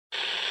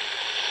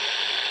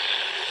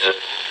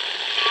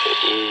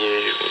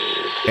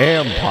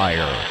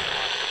Empire.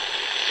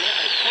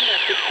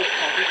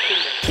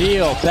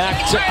 Heel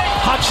back to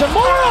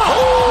Hachimura!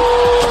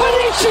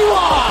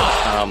 Konnichiwa!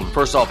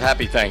 First off,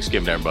 happy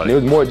Thanksgiving, everybody. It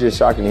was more just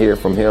shocking to hear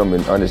from him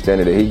and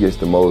understanding that he gets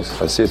the most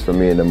assists from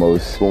me and the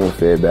most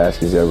spoon-fed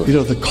baskets ever. You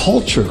know, the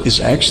culture is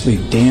actually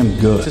damn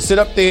good. To sit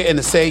up there and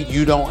to say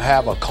you don't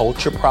have a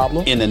culture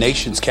problem in the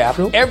nation's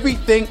capital,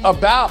 everything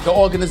about the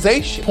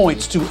organization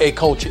points to a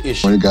culture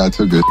issue. One guy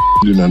took a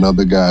in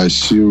another guy's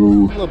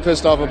shoe. I'm a little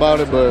pissed off about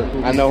it, but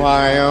I know how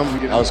I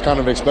am. I was kind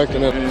of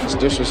expecting it. It's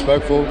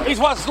disrespectful. It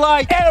was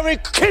like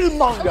Eric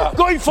Killmonger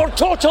going for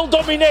total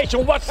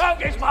domination. What's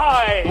up is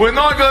mine? We're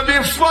not going to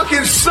be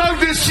fucking sunk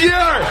this year.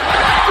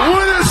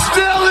 We're the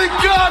Stanley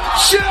Cup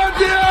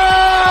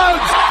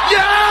champions!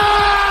 Yeah!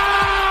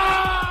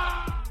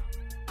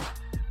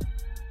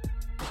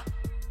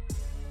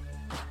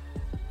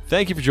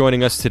 Thank you for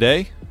joining us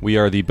today. We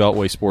are the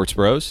Beltway Sports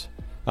Bros.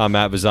 I'm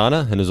Matt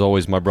Vazana, and as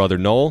always, my brother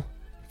Noel.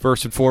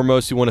 First and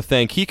foremost, we want to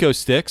thank Hiko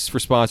Sticks for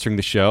sponsoring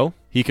the show.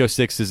 Hiko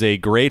Sticks is a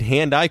great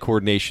hand-eye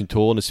coordination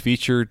tool and is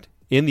featured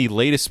in the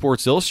latest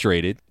Sports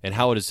Illustrated and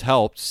how it has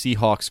helped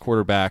Seahawks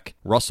quarterback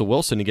Russell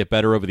Wilson to get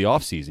better over the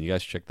offseason. You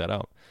guys should check that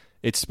out.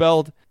 It's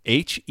spelled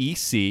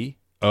Hecostix.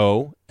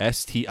 Go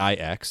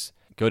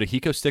to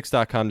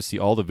hecosticks.com to see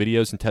all the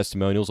videos and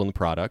testimonials on the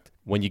product.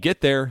 When you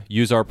get there,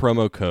 use our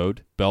promo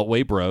code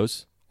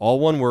BeltwayBros, all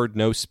one word,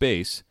 no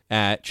space,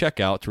 at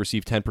checkout to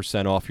receive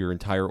 10% off your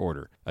entire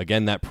order.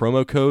 Again, that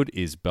promo code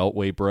is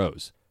Beltway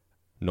Bros.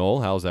 Noel,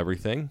 how's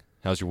everything?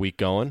 How's your week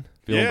going?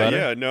 Feeling better?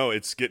 Yeah, no,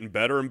 it's getting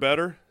better and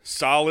better.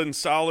 Solid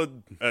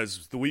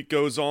as the week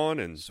goes on.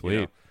 And sweet.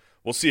 You know,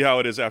 we'll see how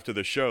it is after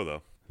the show,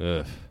 though.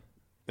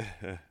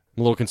 I'm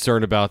a little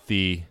concerned about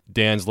the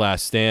Dan's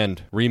Last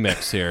Stand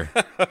remix here.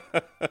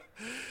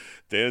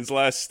 Dan's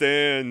Last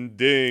Stand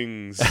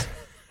dings.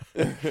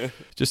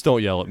 Just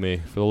don't yell at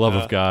me, for the love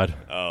of God.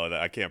 Oh,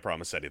 I can't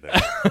promise anything.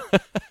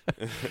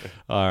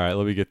 All right,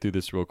 let me get through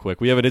this real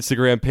quick. We have an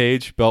Instagram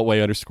page,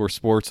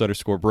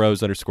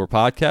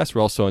 Beltway_sports_bros_podcast.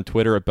 We're also on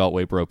Twitter at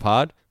Beltway Bro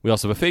Pod. We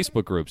also have a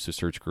Facebook group, so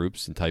search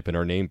groups and type in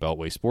our name,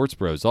 Beltway Sports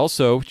Bros.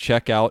 Also,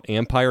 check out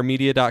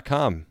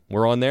EmpireMedia.com.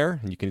 We're on there,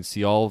 and you can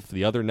see all of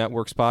the other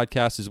networks'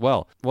 podcasts as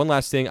well. One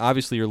last thing,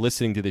 obviously you're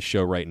listening to this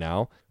show right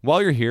now.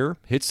 While you're here,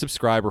 hit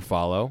subscribe or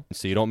follow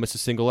so you don't miss a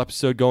single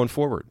episode going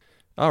forward.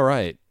 All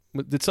right.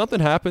 Did something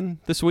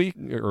happen this week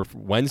or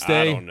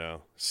Wednesday? I don't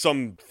know.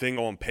 Something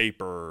on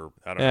paper.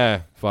 I don't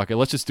know. Fuck it.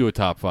 Let's just do a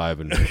top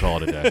 5 and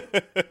call it a day.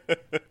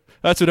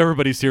 That's what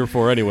everybody's here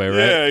for anyway, right?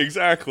 Yeah,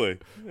 exactly.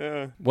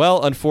 Yeah.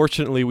 Well,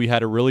 unfortunately, we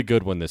had a really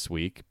good one this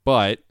week,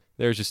 but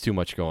there's just too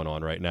much going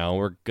on right now.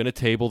 We're going to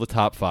table the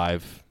top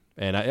 5,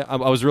 and I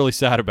was really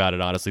sad about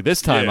it, honestly.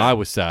 This time I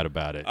was sad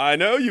about it. I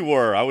know you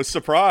were. I was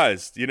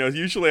surprised. You know,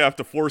 usually I have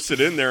to force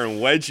it in there and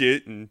wedge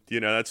it, and,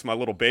 you know, that's my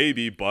little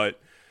baby, but...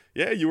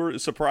 Yeah, you were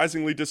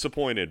surprisingly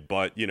disappointed,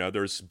 but, you know,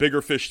 there's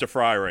bigger fish to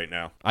fry right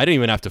now. I didn't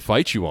even have to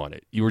fight you on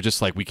it. You were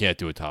just like, we can't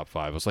do a top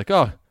 5. I was like,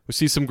 oh, we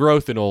see some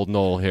growth in old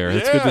Noel here.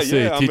 It's good to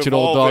see. Teaching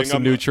old dogs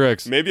some new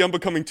tricks. Maybe I'm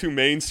becoming too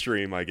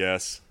mainstream, I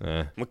guess.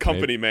 I'm a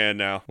company man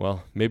now.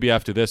 Well, maybe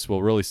after this,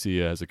 we'll really see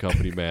you as a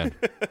company man.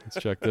 Let's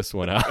check this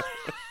one out.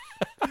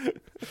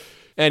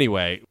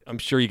 Anyway, I'm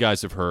sure you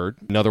guys have heard.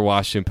 Another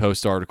Washington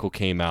Post article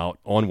came out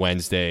on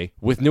Wednesday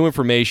with new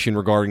information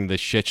regarding the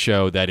shit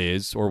show that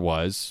is, or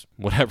was,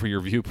 whatever your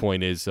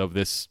viewpoint is, of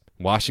this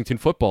Washington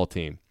football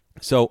team.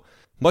 So,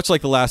 much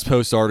like the last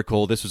Post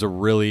article, this was a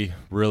really,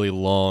 really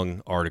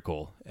long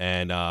article.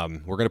 And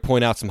we're going to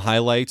point out some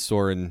highlights,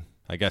 or in,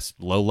 I guess,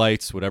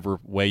 lowlights, whatever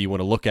way you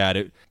want to look at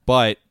it.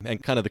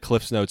 And kind of the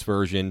Cliff's Notes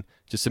version,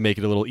 just to make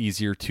it a little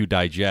easier to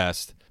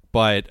digest.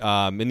 But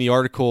in the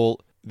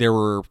article... there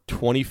were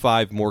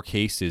 25 more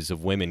cases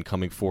of women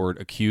coming forward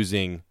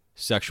accusing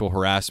sexual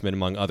harassment,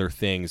 among other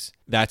things.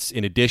 That's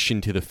in addition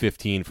to the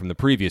 15 from the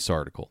previous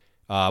article.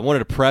 I wanted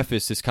to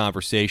preface this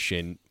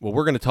conversation. What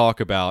we're going to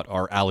talk about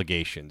are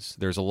allegations.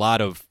 There's a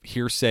lot of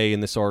hearsay in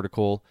this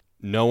article.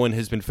 No one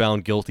has been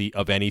found guilty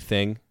of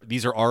anything.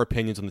 These are our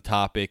opinions on the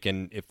topic,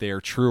 and if they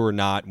are true or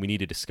not, we need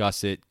to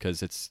discuss it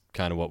because it's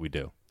kind of what we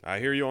do. I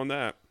hear you on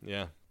that.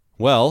 Yeah.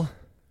 Well,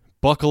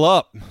 buckle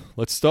up.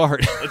 Let's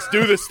start. Let's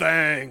do this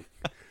thing.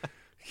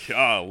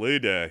 Golly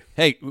day.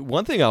 Hey,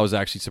 one thing I was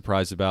actually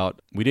surprised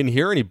about, we didn't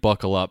hear any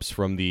buckle-ups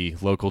from the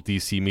local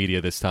D.C.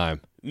 media this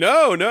time.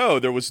 No,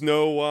 there was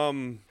no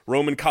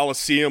Roman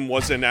Coliseum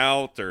wasn't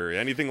out or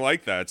anything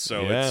like that,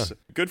 so It's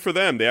good for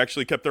them. They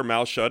actually kept their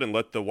mouth shut and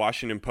let the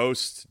Washington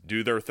Post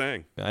do their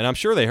thing. And I'm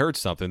sure they heard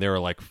something. They were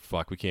like,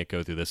 fuck, we can't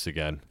go through this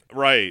again.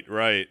 Right.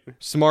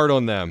 Smart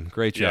on them.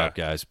 Great job,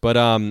 guys. But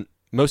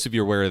most of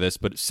you are aware of this,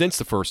 but since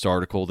the first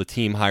article, the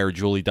team hired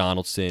Julie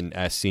Donaldson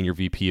as Senior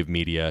VP of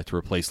Media to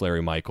replace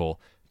Larry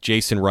Michael.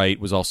 Jason Wright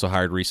was also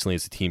hired recently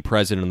as the team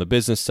president on the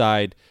business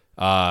side.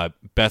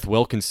 Beth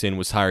Wilkinson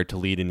was hired to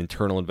lead an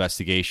internal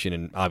investigation,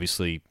 and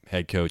obviously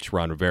head coach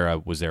Ron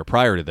Rivera was there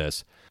prior to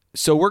this.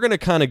 So we're going to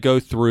kind of go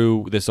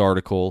through this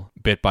article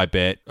bit by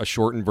bit, a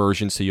shortened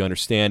version so you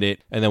understand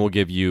it, and then we'll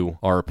give you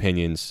our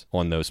opinions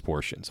on those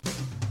portions.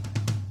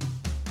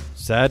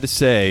 Sad to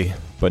say,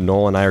 but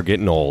Noel and I are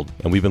getting old,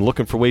 and we've been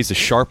looking for ways to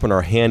sharpen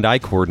our hand-eye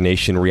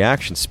coordination and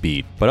reaction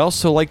speed, but I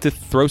also like to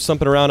throw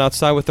something around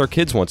outside with our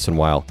kids once in a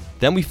while.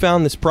 Then we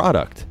found this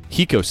product,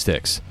 Hiko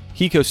Sticks.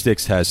 Hiko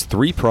Sticks has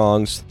 3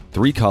 prongs,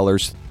 3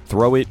 colors,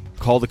 throw it,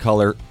 call the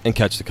color, and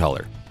catch the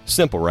color.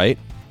 Simple, right?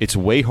 It's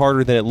way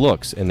harder than it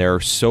looks, and there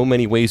are so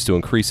many ways to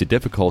increase the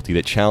difficulty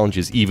that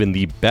challenges even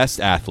the best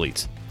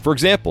athletes. For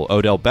example,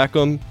 Odell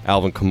Beckham,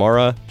 Alvin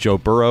Kamara, Joe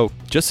Burrow,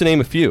 just to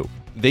name a few.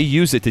 They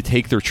use it to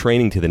take their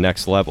training to the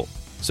next level.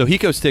 So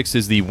Hiko Sticks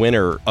is the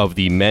winner of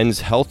the Men's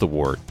Health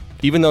Award.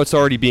 Even though it's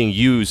already being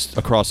used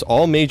across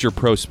all major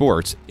pro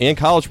sports and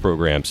college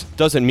programs,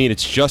 doesn't mean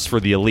it's just for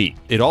the elite.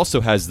 It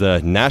also has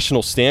the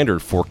national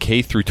standard for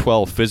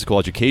K-12 physical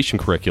education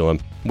curriculum.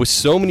 With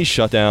so many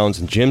shutdowns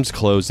and gyms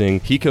closing,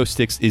 Hiko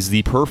Sticks is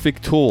the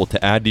perfect tool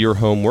to add to your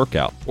home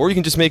workout. Or you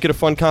can just make it a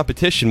fun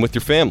competition with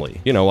your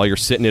family, while you're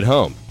sitting at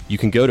home. You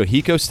can go to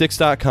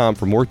HikoSticks.com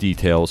for more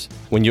details.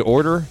 When you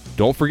order,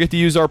 don't forget to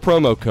use our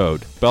promo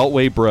code,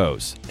 Beltway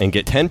Bros, and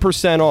get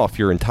 10% off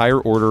your entire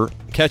order.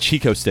 Catch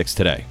Hiko Sticks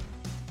today.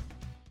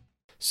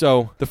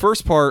 So, the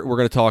first part we're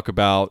going to talk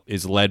about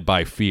is led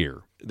by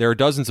fear. There are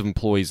dozens of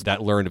employees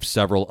that learned of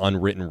several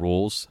unwritten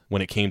rules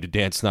when it came to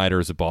Dan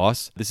Snyder as a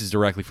boss. This is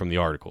directly from the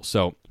article.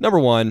 So, number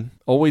 1,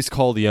 always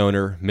call the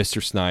owner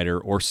Mr. Snyder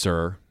or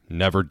Sir,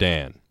 never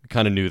Dan.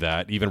 Kind of knew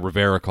that. Even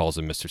Rivera calls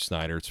him Mr.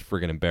 Snyder. It's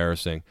friggin'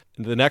 embarrassing.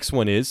 The next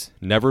one is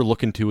never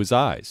look into his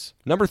eyes.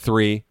 Number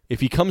 3,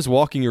 if he comes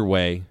walking your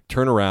way,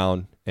 turn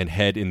around and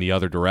head in the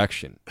other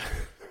direction.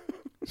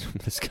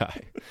 This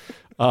guy.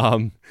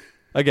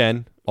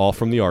 Again, all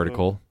from the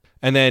article.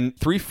 And then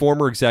 3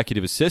 former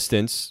executive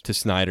assistants to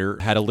Snyder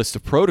had a list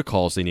of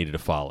protocols they needed to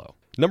follow.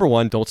 Number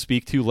 1, don't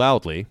speak too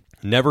loudly.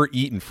 Never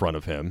eat in front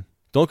of him.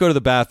 Don't go to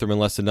the bathroom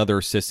unless another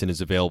assistant is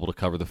available to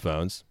cover the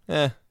phones.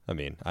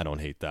 I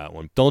don't hate that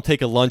one. Don't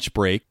take a lunch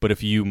break, but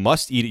if you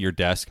must eat at your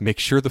desk, make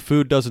sure the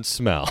food doesn't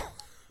smell.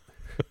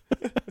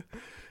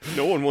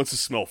 No one wants to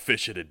smell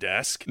fish at a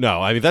desk.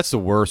 No, that's the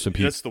worst.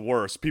 That's the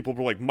worst. People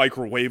were like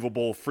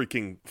microwavable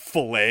freaking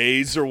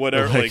fillets or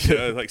whatever, like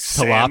tilapia.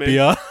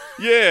 Salmon.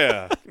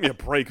 Yeah. Give me a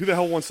break. Who the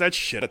hell wants that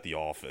shit at the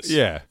office?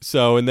 Yeah.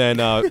 So, and then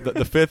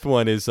the 5th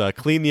one is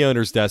clean the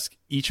owner's desk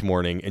each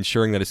morning,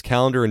 ensuring that his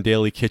calendar and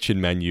daily kitchen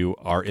menu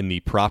are in the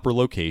proper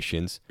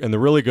locations. And the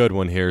really good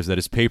one here is that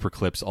his paper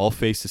clips all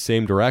face the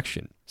same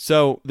direction.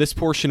 So this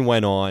portion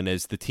went on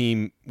as the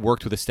team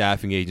worked with a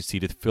staffing agency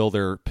to fill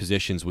their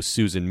positions with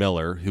Susan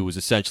Miller, who was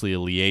essentially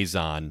a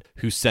liaison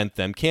who sent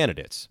them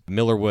candidates.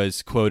 Miller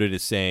was quoted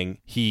as saying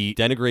he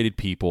denigrated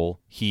people,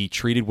 he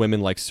treated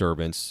women like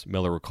servants,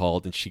 Miller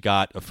recalled, and she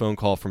got a phone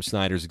call from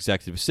Snyder's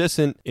executive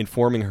assistant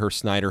informing her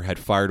Snyder had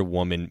fired a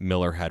woman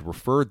Miller had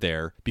referred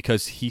there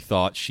because he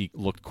thought she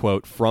looked,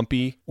 quote,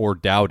 frumpy or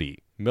dowdy.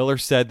 Miller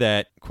said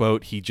that,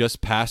 quote, he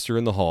just passed her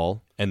in the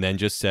hall and then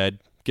just said,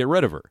 get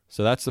rid of her.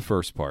 So that's the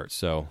first part.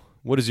 So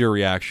what is your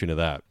reaction to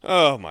that?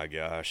 Oh my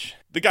gosh.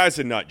 The guy's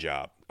a nut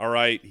job. All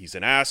right. He's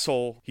an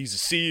asshole. He's a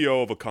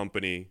CEO of a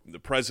company, the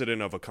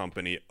president of a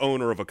company,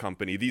 owner of a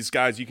company. These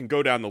guys, you can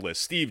go down the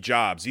list. Steve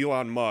Jobs,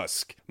 Elon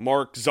Musk,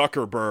 Mark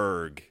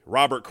Zuckerberg,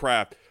 Robert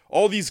Kraft.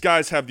 All these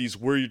guys have these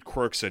weird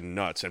quirks and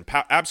nuts, and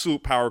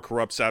absolute power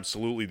corrupts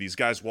absolutely. These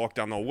guys walk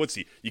down the hall. What's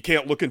he? You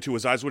can't look into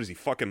his eyes. What is he,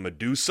 fucking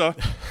Medusa?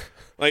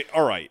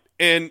 All right.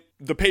 And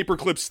the paper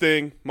clips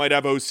thing might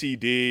have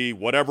OCD,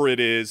 whatever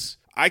it is.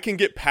 I can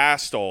get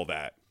past all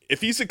that.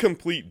 If he's a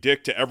complete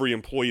dick to every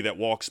employee that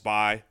walks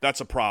by, that's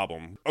a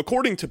problem.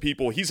 According to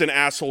people, he's an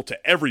asshole to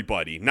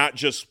everybody, not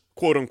just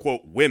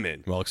quote-unquote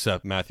women. Well,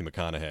 except Matthew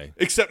McConaughey.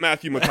 Except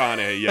Matthew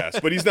McConaughey, yes.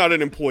 But he's not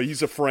an employee.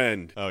 He's a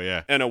friend. Oh,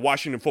 yeah. And a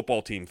Washington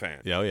football team fan.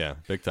 Yeah, oh, yeah.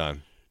 Big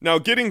time. Now,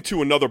 getting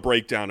to another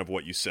breakdown of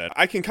what you said,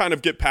 I can kind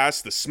of get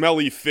past the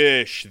smelly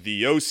fish,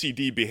 the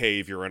OCD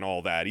behavior and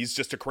all that. He's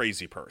just a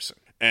crazy person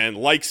and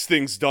likes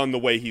things done the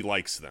way he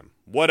likes them.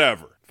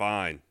 Whatever.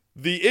 Fine.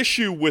 The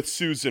issue with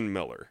Susan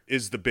Miller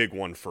is the big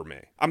one for me.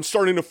 I'm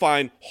starting to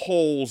find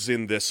holes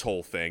in this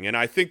whole thing, and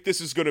I think this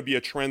is going to be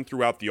a trend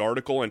throughout the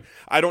article, and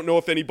I don't know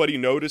if anybody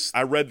noticed.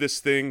 I read this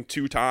thing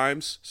 2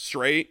 times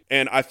straight,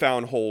 and I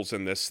found holes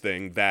in this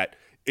thing that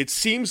it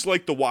seems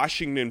like the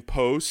Washington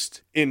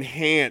Post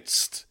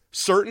enhanced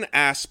certain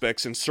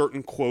aspects and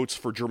certain quotes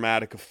for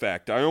dramatic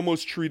effect. I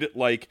almost treat it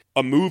like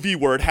a movie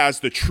where it has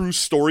the true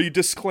story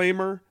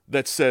disclaimer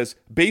that says,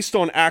 based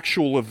on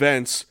actual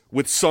events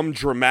with some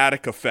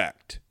dramatic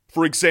effect.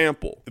 For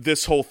example,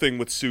 this whole thing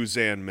with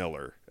Suzanne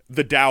Miller,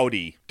 the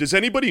dowdy. Does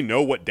anybody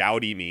know what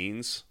dowdy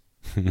means?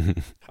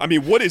 I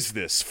mean, what is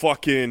this?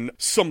 Fucking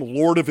some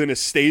lord of an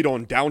estate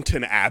on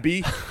Downton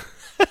Abbey?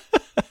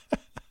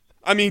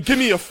 I mean, give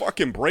me a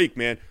fucking break,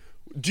 man.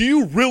 Do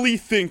you really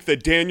think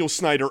that Daniel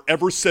Snyder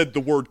ever said the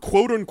word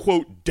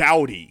quote-unquote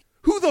dowdy?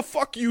 Who the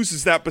fuck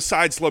uses that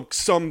besides like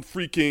some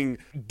freaking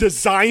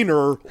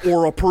designer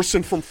or a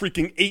person from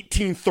freaking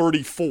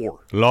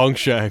 1834?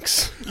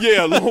 Longshanks.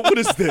 Yeah, what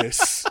is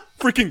this?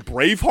 Freaking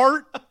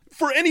Braveheart?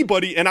 For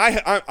anybody, and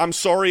I'm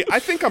sorry, I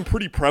think I'm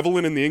pretty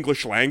prevalent in the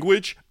English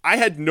language. I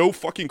had no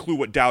fucking clue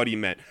what dowdy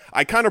meant.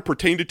 I kind of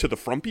pertained it to the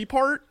frumpy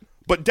part.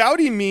 But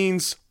dowdy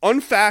means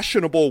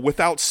unfashionable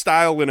without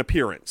style and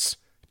appearance,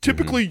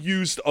 typically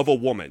used of a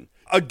woman.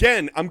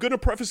 Again, I'm going to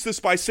preface this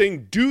by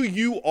saying, do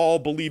you all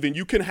believe, and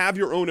you can have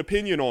your own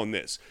opinion on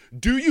this,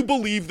 do you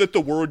believe that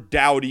the word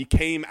dowdy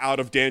came out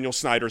of Daniel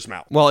Snyder's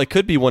mouth? Well, it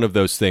could be one of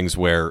those things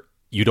where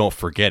you don't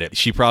forget it.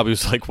 She probably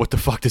was like, what the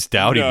fuck does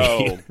dowdy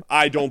mean? No,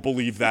 I don't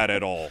believe that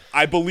at all.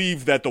 I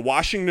believe that the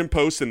Washington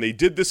Post, and they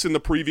did this in the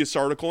previous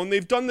article, and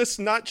they've done this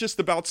not just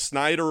about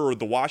Snyder or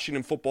the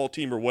Washington football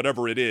team or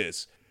whatever it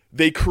is.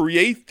 They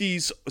create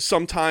these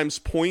sometimes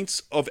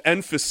points of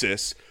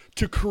emphasis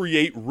to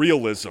create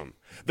realism.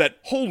 That,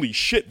 holy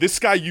shit, this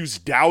guy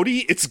used dowdy?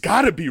 It's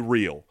gotta be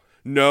real.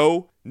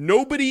 No,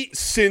 nobody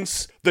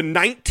since the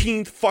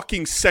 19th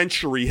fucking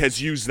century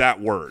has used that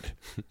word.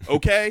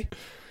 Okay?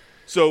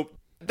 So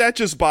that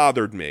just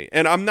bothered me.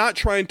 And I'm not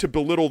trying to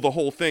belittle the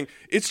whole thing.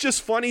 It's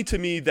just funny to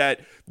me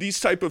that these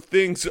type of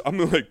things, I'm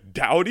like,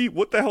 dowdy?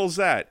 What the hell's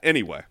that?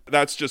 Anyway,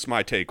 that's just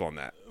my take on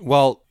that.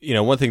 Well,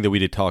 one thing that we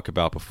did talk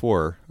about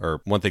before,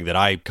 or one thing that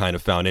I kind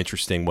of found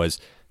interesting was,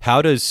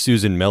 how does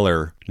Susan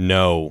Miller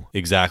know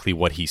exactly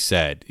what he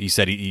said? He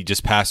said he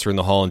just passed her in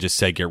the hall and just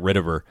said, get rid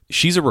of her.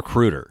 She's a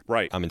recruiter.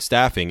 Right. I'm in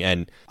staffing,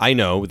 and I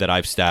know that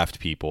I've staffed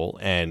people,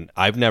 and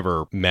I've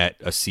never met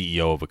a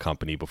CEO of a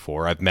company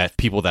before. I've met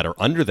people that are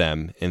under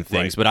them and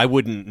things, but I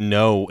wouldn't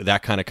know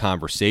that kind of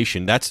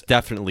conversation. That's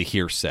definitely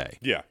hearsay.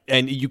 Yeah.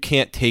 And you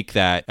can't take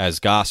that as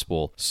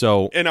gospel.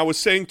 So, and I was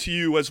saying to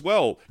you as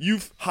well,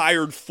 you've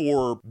hired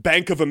for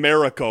Bank of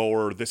America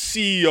or the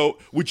CEO.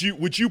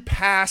 Would you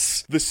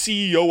pass the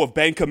CEO of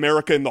Bank of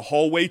America in the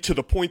hallway to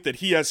the point that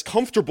he has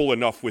comfortable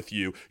enough with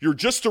you? You're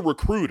just a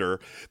recruiter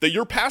that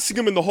you're passing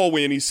him in the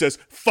hallway and he says,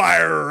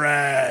 fire her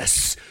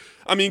ass.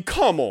 I mean,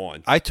 come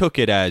on. I took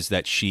it as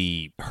that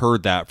she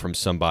heard that from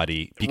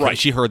somebody because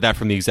she heard that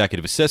from the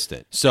executive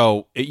assistant.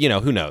 So,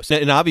 who knows?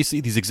 And obviously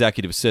these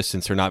executive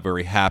assistants are not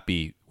very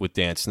happy with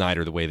Dan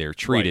Snyder, the way they're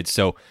treated. Right.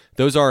 So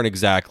those aren't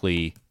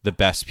exactly the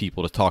best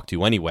people to talk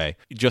to anyway.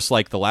 Just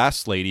like the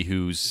last lady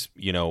who's,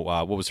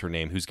 what was her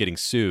name, who's getting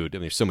sued. I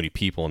mean, there's so many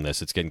people in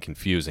this, it's getting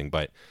confusing.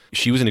 But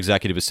she was an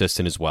executive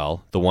assistant as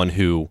well, the one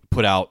who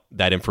put out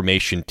that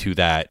information to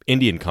that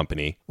Indian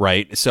company,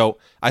 right? So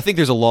I think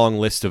there's a long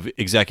list of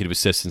executive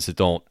assistants that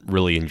don't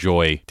really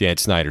enjoy Dan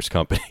Snyder's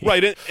company.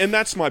 Right, and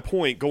that's my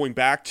point. Going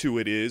back to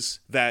it is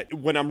that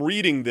when I'm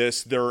reading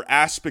this, there are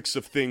aspects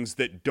of things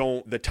that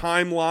don't, the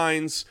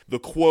timelines, the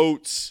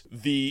quotes,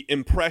 the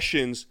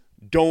impressions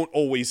don't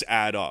always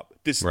add up.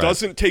 This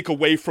doesn't take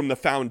away from the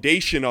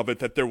foundation of it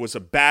that there was a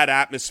bad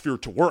atmosphere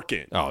to work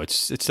in. Oh, it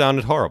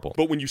sounded horrible.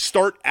 But when you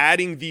start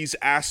adding these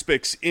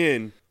aspects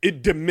in,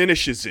 it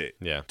diminishes it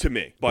to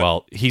me. But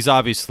well, he's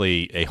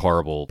obviously a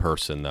horrible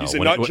person, though. He's a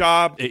nut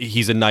job.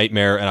 He's a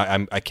nightmare,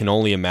 and I can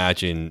only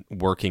imagine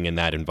working in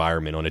that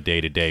environment on a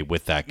day-to-day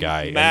with that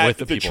guy Matt, and with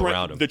the people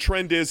around him. The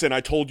trend is, and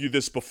I told you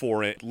this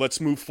before, let's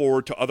move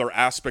forward to other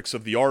aspects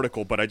of the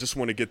article, but I just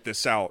want to get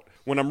this out.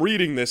 When I'm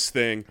reading this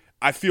thing,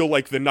 I feel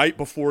like the night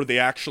before they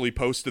actually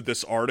posted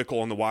this article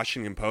on the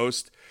Washington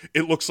Post,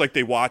 it looks like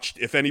they watched,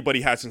 if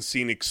anybody hasn't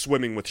seen it,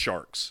 Swimming with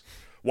Sharks.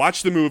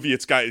 Watch the movie.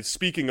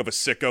 Speaking of a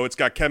sicko, it's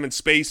got Kevin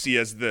Spacey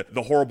as the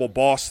horrible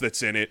boss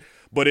that's in it,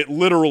 but it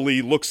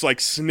literally looks like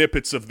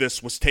snippets of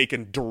this was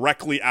taken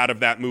directly out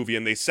of that movie,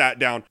 and they sat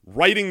down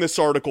writing this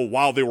article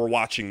while they were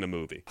watching the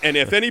movie. And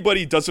if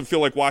anybody doesn't feel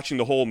like watching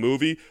the whole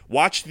movie,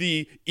 watch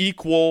the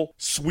Equal,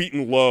 Sweet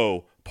and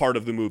Low part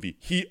of the movie.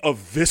 He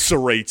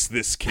eviscerates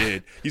this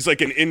kid. He's like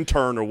an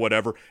intern or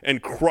whatever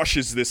and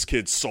crushes this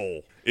kid's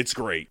soul. It's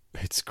great.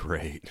 It's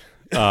great.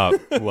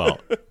 Well,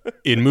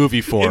 in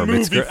movie form. In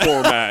movie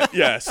format,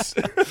 yes.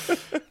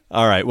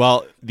 All right.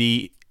 Well,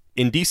 the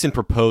indecent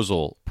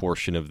proposal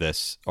portion of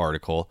this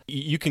article,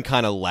 you can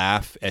kind of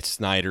laugh at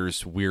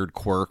Snyder's weird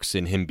quirks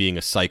and him being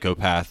a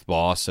psychopath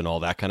boss and all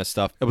that kind of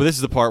stuff. But this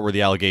is the part where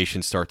the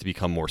allegations start to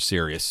become more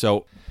serious.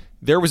 So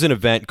there was an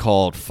event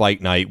called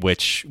Fight Night,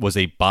 which was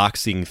a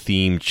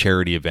boxing-themed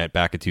charity event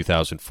back in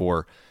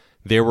 2004.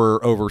 There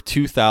were over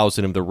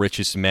 2,000 of the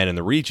richest men in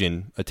the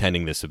region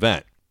attending this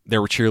event.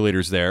 There were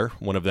cheerleaders there,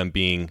 one of them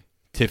being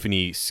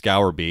Tiffany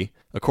Scourby.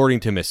 According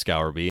to Miss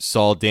Scourby,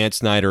 saw Dan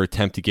Snyder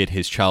attempt to get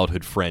his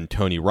childhood friend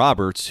Tony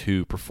Roberts,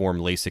 who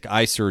performed LASIK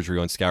eye surgery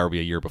on Scourby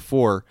a year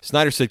before.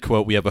 Snyder said,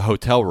 quote, "We have a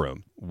hotel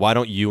room. Why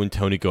don't you and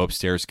Tony go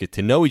upstairs, get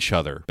to know each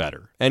other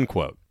better?" End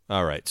quote.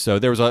 All right, so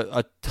there was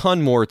a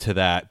ton more to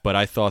that, but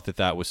I thought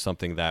that was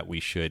something that we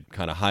should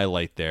kind of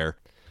highlight there.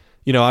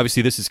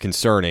 Obviously this is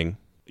concerning.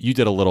 You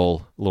did a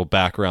little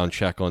background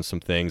check on some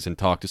things and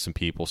talked to some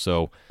people,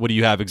 so what do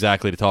you have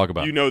exactly to talk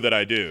about? You know that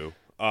I do.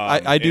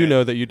 I do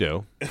know that you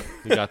do.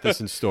 You got this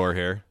in store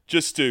here.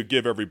 Just to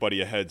give everybody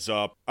a heads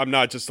up, I'm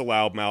not just a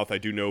loudmouth. I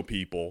do know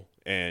people,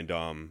 and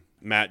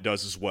Matt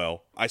does as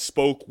well. I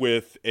spoke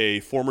with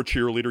a former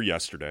cheerleader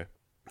yesterday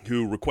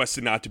who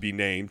requested not to be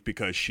named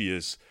because she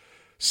is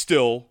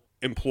still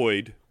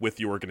employed with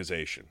the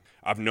organization.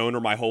 I've known her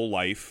my whole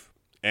life,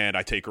 and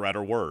I take her at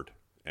her word.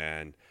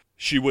 And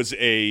she was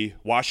a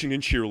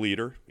Washington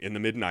cheerleader in the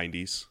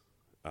mid-'90s,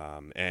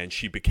 and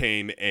she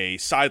became a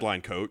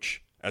sideline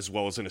coach as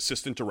well as an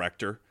assistant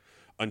director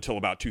until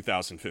about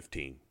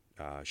 2015.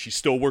 She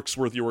still works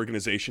for the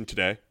organization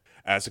today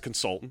as a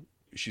consultant.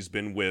 She's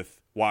been with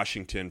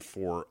Washington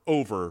for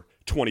over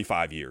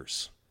 25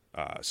 years.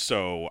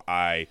 So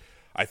I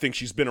think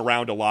she's been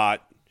around a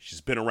lot.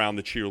 She's been around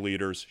the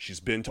cheerleaders. She's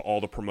been to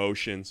all the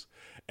promotions.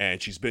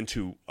 And she's been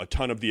to a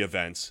ton of the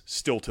events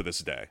still to this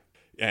day.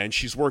 And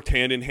she's worked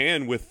hand in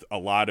hand with a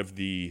lot of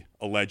the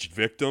alleged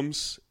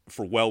victims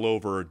for well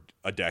over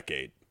a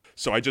decade.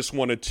 So I just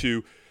wanted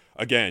to,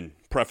 again,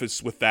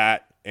 preface with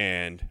that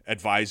and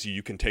advise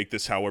you can take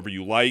this however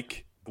you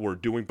like. We're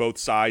doing both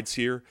sides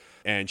here.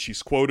 And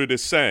she's quoted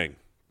as saying,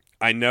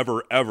 "I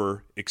never,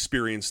 ever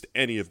experienced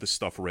any of the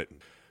stuff written,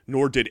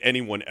 nor did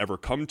anyone ever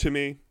come to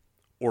me,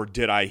 or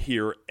did I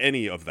hear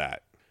any of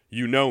that.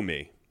 You know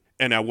me,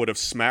 and I would have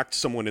smacked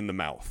someone in the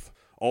mouth.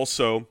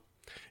 Also,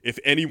 if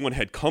anyone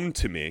had come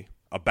to me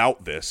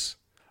about this,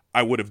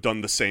 I would have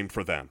done the same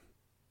for them."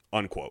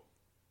 Unquote.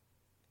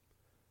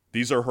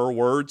 These are her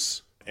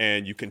words,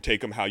 and you can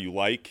take them how you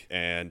like.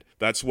 And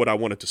that's what I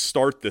wanted to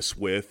start this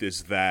with,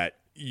 is that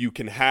you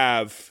can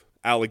have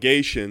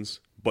allegations,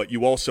 but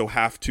you also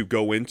have to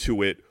go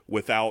into it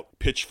without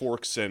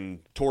pitchforks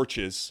and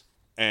torches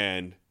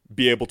and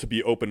be able to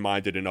be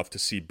open-minded enough to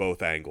see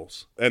both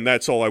angles. And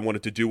that's all I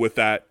wanted to do with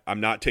that.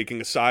 I'm not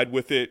taking a side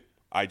with it.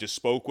 I just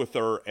spoke with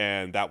her,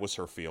 and that was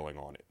her feeling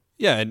on it.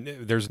 Yeah, and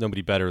there's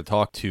nobody better to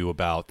talk to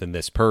about than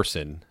this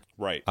person.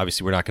 Right.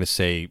 Obviously, we're not going to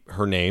say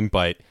her name,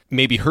 but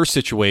maybe her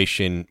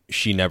situation,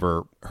 she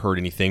never heard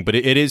anything. But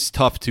it is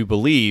tough to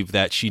believe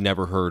that she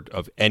never heard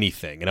of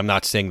anything. And I'm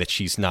not saying that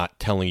she's not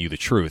telling you the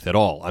truth at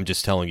all. I'm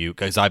just telling you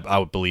because I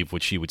would believe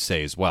what she would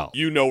say as well.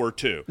 You know her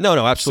too.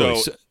 No,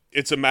 absolutely. So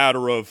it's a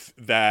matter of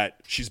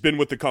that she's been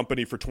with the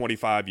company for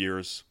 25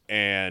 years,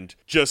 and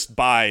just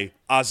by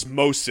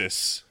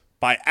osmosis,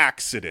 by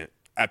accident,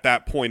 at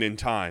that point in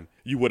time,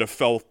 you would have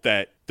felt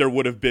that there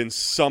would have been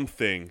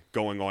something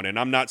going on. And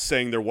I'm not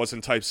saying there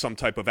wasn't some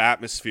type of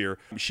atmosphere.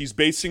 She's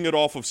basing it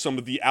off of some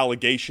of the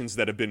allegations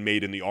that have been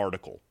made in the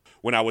article.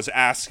 When I was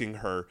asking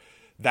her,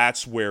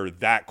 that's where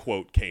that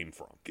quote came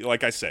from.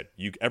 Like I said,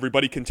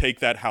 everybody can take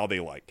that how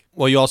they like.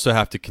 Well, you also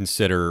have to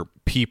consider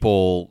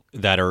people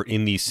that are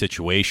in these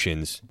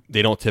situations.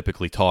 They don't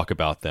typically talk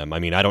about them. I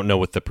mean, I don't know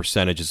what the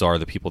percentages are,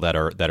 the people that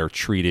are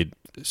treated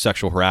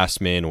sexual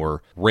harassment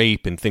or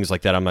rape and things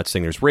like that. I'm not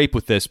saying there's rape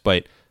with this,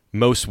 but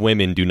most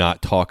women do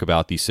not talk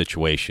about these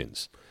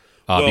situations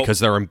because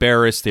they're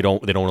embarrassed. They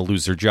don't want to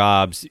lose their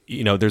jobs.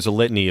 You know, there's a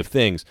litany of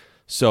things.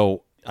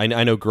 So I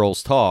know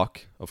girls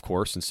talk, of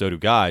course, and so do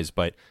guys,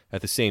 but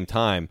at the same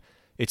time,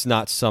 it's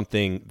not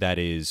something that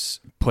is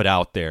put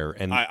out there.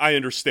 And I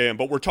understand,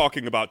 but we're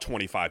talking about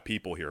 25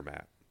 people here,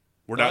 Matt.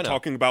 We're not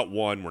talking about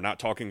one. We're not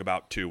talking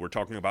about two. We're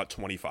talking about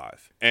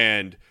 25.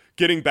 And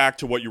getting back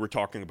to what you were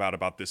talking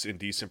about this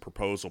indecent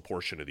proposal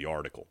portion of the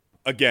article.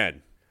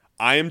 Again,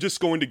 I am just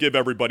going to give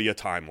everybody a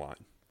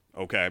timeline,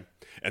 okay?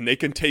 And they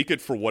can take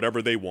it for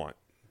whatever they want.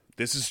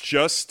 This is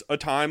just a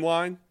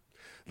timeline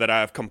that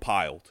I have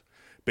compiled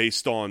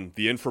based on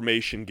the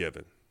information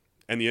given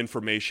and the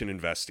information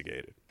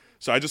investigated.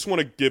 So I just want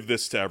to give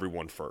this to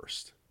everyone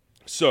first.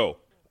 So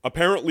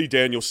apparently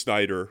Daniel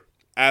Snyder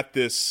at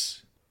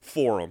this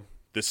forum,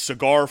 this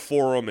cigar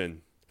forum,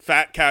 and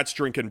fat cats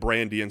drinking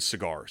brandy and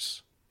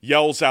cigars,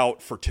 yells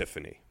out for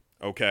Tiffany,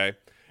 okay?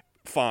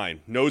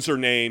 Fine, knows her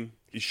name.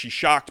 Is she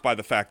shocked by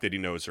the fact that he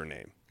knows her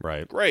name?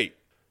 right. Great,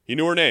 he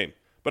knew her name.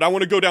 But I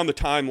want to go down the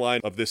timeline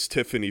of this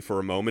Tiffany for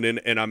a moment,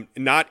 and I'm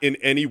not in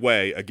any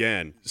way,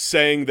 again,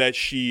 saying that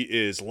she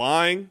is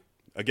lying.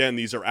 Again,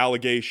 these are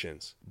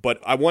allegations.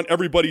 But I want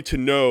everybody to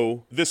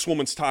know this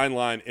woman's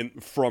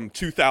timeline from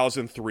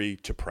 2003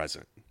 to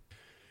present.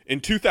 In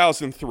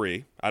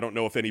 2003, I don't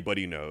know if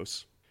anybody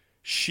knows,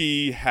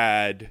 she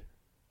had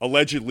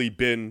allegedly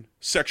been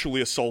sexually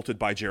assaulted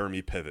by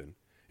Jeremy Piven.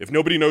 If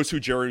nobody knows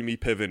who Jeremy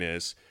Piven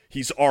is,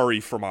 he's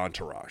Ari from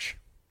Entourage.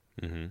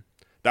 Mm-hmm.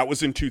 That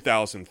was in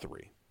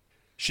 2003.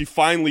 She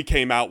finally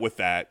came out with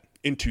that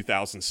in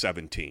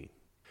 2017.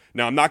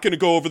 Now, I'm not going to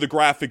go over the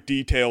graphic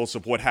details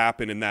of what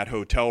happened in that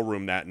hotel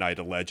room that night,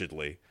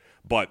 allegedly,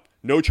 but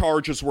no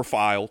charges were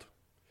filed.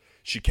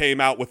 She came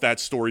out with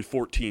that story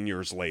 14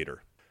 years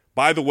later.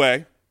 By the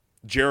way,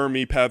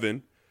 Jeremy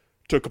Piven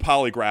took a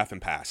polygraph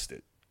and passed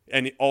it.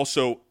 And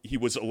also, he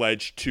was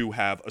alleged to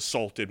have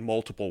assaulted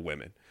multiple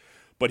women.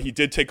 But he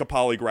did take a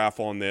polygraph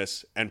on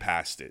this and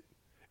passed it.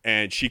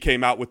 And she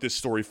came out with this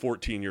story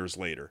 14 years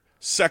later.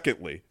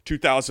 Secondly,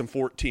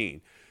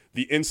 2014,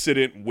 the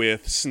incident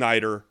with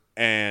Snyder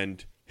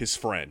and his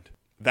friend.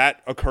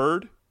 That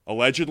occurred,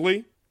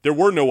 allegedly. There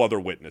were no other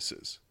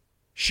witnesses.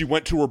 She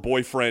went to her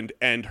boyfriend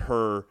and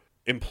her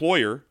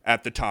employer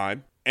at the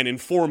time and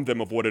informed them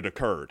of what had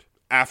occurred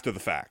after the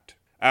fact.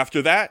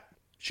 After that,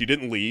 she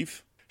didn't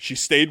leave. She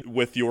stayed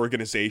with the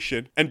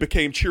organization and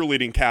became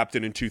cheerleading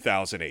captain in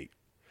 2008.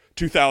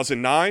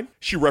 2009,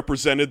 she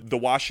represented the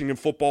Washington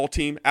football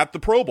team at the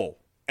Pro Bowl.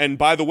 And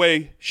by the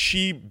way,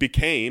 she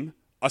became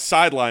a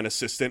sideline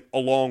assistant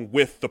along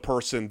with the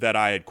person that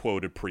I had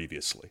quoted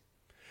previously.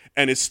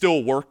 And is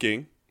still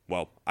working,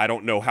 well, I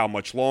don't know how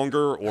much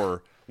longer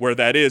or where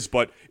that is,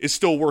 but is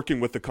still working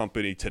with the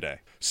company today.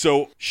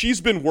 So she's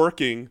been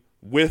working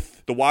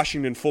with the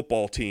Washington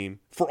football team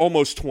for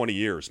almost 20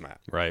 years, Matt.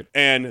 Right.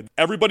 And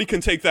everybody can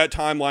take that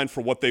timeline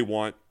for what they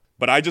want,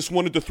 but I just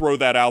wanted to throw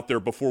that out there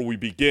before we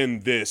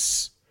begin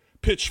this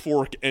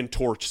pitchfork and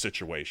torch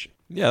situation.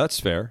 Yeah, that's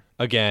fair.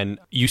 Again,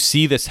 you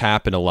see this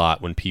happen a lot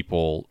when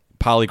people,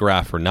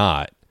 polygraph or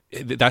not,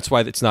 that's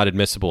why it's not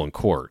admissible in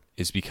court,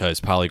 is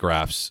because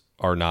polygraphs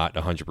are not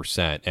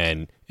 100%.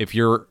 And if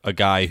you're a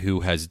guy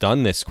who has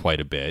done this quite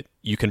a bit,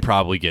 you can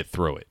probably get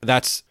through it.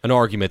 That's an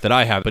argument that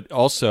I have. But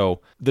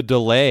also, the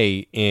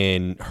delay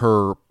in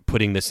her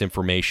putting this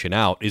information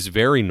out is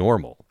very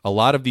normal. A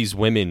lot of these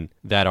women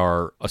that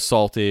are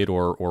assaulted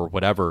or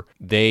whatever,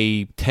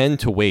 they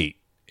tend to wait,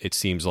 it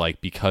seems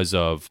like, because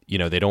of, they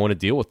don't want to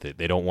deal with it.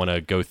 They don't want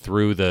to go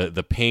through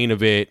the pain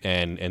of it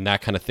and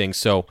that kind of thing.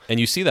 So, and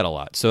you see that a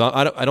lot. So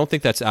I don't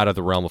think that's out of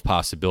the realm of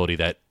possibility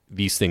that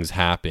these things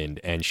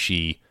happened and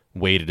she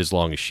waited as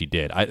long as she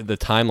did. The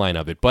timeline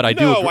of it, but I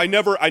do. No, I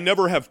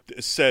never have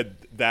said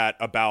that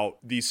about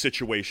these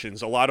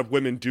situations. A lot of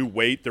women do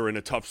wait. They're in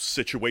a tough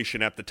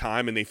situation at the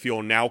time, and they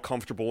feel now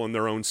comfortable in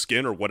their own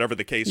skin or whatever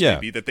the case may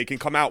be, that they can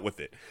come out with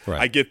it. Right.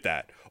 I get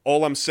that.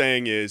 All I'm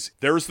saying is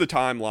there's the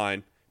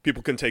timeline.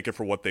 People can take it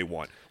for what they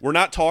want. We're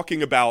not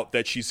talking about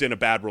that she's in a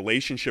bad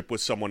relationship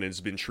with someone and has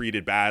been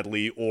treated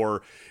badly,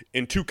 or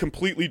in two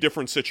completely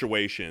different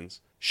situations.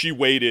 She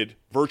waited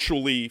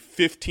virtually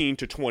 15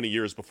 to 20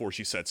 years before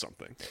she said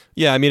something.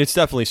 Yeah, I mean, it's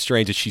definitely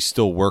strange that she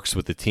still works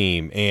with the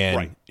team,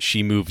 and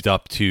she moved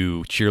up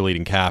to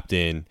cheerleading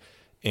captain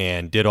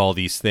and did all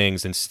these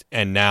things,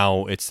 and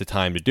now it's the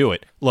time to do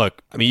it.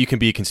 Look, I mean, you can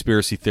be a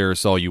conspiracy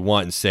theorist all you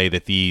want and say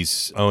that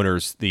these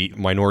owners, the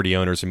minority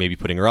owners, are maybe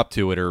putting her up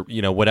to it, or,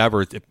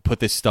 whatever, to put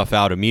this stuff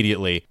out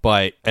immediately.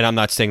 But, and I'm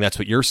not saying that's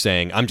what you're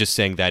saying, I'm just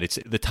saying that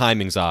the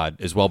timing's odd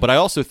as well. But I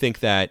also think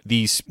that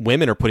these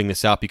women are putting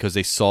this out because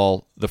they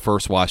saw the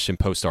first Washington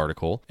Post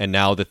article, and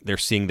now that they're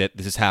seeing that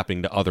this is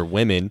happening to other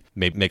women,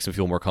 maybe makes them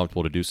feel more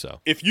comfortable to do so.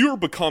 If you're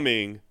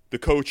becoming the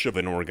coach of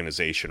an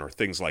organization or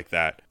things like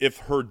that,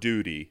 if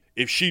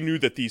she knew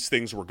that these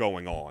things were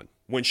going on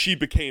when she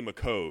became a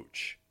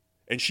coach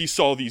and she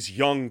saw these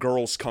young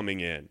girls coming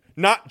in,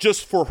 not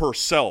just for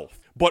herself,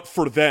 but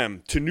for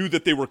them, to know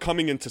that they were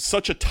coming into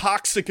such a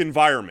toxic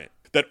environment,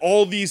 that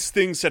all these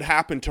things had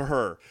happened to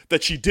her,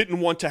 that she didn't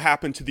want to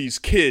happen to these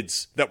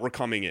kids that were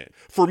coming in.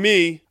 For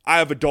me, I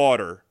have a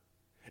daughter.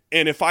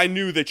 And if I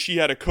knew that she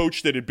had a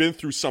coach that had been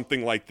through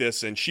something like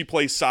this, and she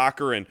plays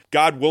soccer, and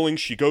God willing,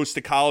 she goes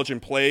to college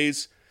and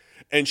plays,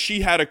 and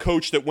she had a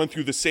coach that went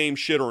through the same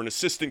shit, or an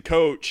assistant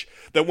coach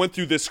that went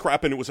through this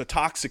crap, and it was a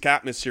toxic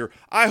atmosphere,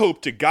 I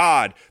hope to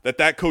God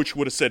that coach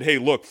would have said, hey,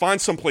 look, find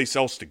someplace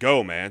else to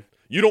go, man.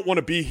 You don't want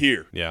to be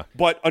here. Yeah.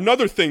 But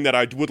another thing that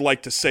I would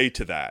like to say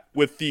to that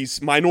with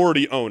these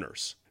minority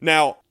owners.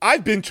 Now,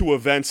 I've been to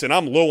events, and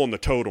I'm low on the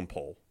totem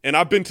pole, and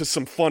I've been to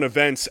some fun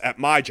events at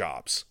my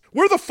jobs.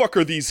 Where the fuck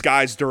are these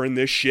guys during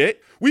this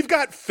shit? We've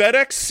got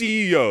FedEx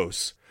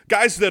CEOs,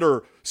 guys that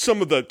are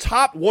some of the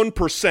top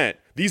 1%.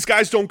 These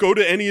guys don't go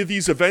to any of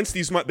these events.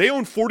 They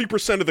own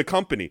 40% of the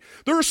company.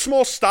 There are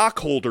small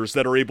stockholders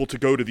that are able to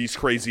go to these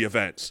crazy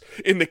events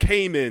in the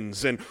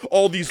Caymans and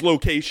all these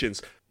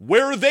locations.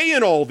 Where are they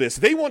in all this?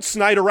 They want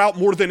Snyder out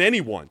more than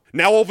anyone.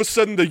 Now all of a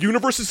sudden the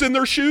universe is in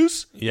their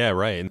shoes? Yeah,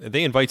 right. And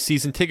they invite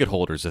season ticket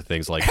holders to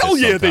things like Hell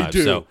this yeah, they sometimes.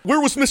 do. So,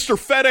 where was Mr.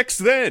 FedEx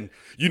then?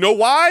 You know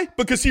why?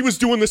 Because he was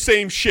doing the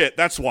same shit.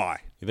 That's why.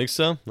 you think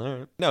so? All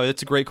right. No,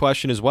 it's a great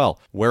question as well.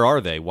 Where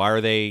are they? Why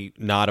are they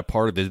not a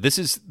part of this? This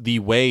is the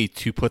way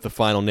to put the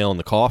final nail in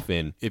the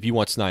coffin if you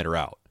want Snyder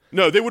out.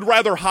 No, they would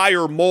rather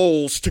hire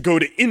moles to go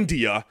to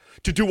India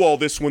to do all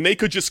this when they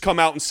could just come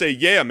out and say,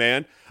 yeah,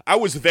 man, I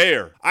was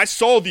there. I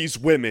saw these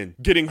women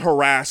getting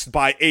harassed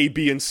by A,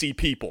 B, and C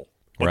people.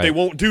 But Right. they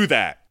won't do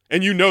that.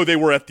 And you know they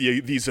were at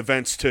these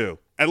events too.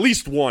 At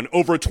least one.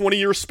 Over a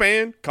 20-year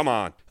span? Come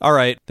on. All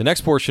right. The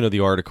next portion of the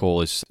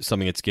article is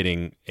something that's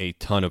getting a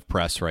ton of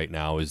press right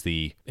now, is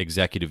the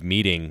executive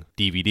meeting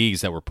DVDs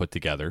that were put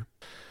together.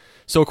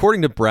 So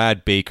according to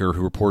Brad Baker,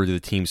 who reported to the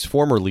team's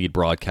former lead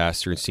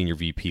broadcaster and senior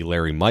VP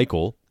Larry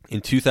Michael,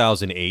 in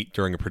 2008,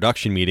 during a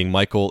production meeting,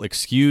 Michael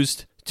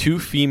excused two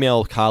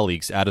female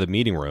colleagues out of the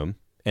meeting room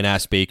and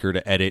asked Baker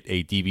to edit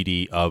a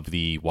DVD of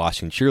the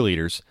Washington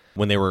cheerleaders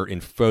when they were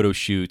in photo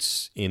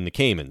shoots in the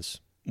Caymans,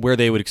 where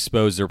they would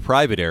expose their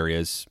private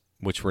areas,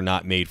 which were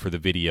not made for the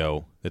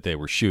video that they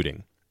were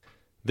shooting.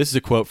 This is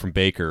a quote from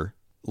Baker.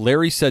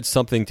 Larry said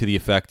something to the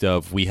effect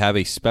of, "We have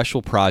a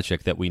special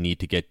project that we need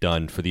to get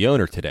done for the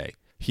owner today.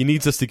 He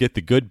needs us to get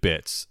the good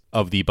bits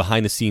of the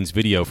behind-the-scenes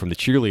video from the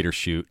cheerleader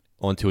shoot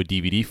onto a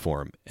DVD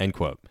form," end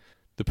quote.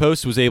 The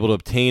Post was able to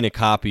obtain a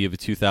copy of a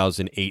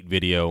 2008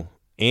 video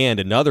and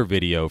another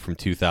video from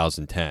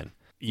 2010.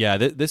 Yeah,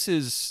 this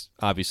is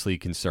obviously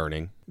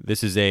concerning.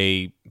 This is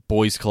a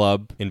boys'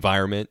 club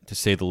environment, to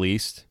say the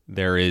least.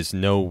 There is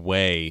no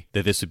way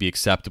that this would be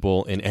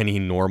acceptable in any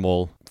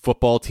normal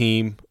football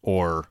team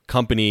or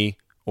company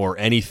or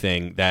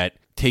anything, that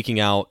taking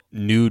out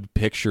nude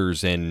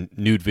pictures and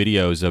nude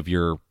videos of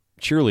your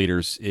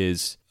cheerleaders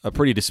is a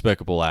pretty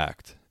despicable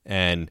act.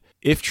 And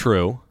if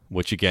true,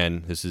 which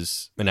again, this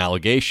is an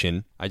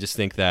allegation, I just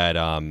think that,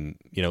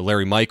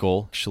 Larry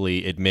Michael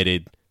actually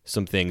admitted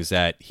some things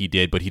that he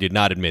did, but he did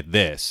not admit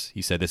this.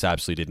 He said this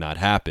absolutely did not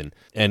happen.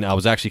 And I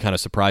was actually kind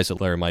of surprised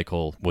that Larry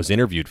Michael was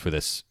interviewed for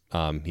this.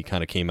 He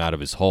kind of came out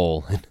of his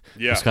hole and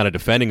was kind of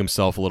defending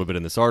himself a little bit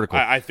in this article.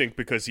 I think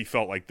because he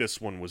felt like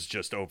this one was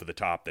just over the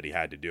top that he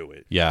had to do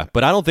it. Yeah,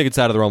 but I don't think it's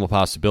out of the realm of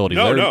possibility.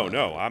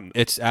 No.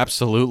 It's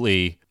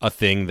absolutely a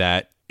thing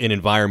that an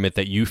environment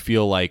that you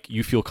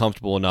feel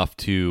comfortable enough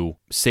to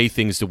say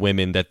things to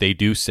women that they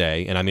do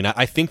say. And I mean,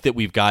 I think that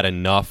we've got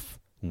enough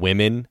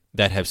women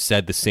that have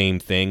said the same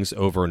things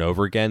over and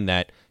over again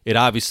that it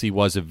obviously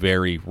was a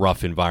very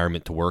rough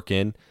environment to work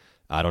in.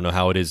 I don't know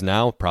how it is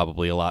now,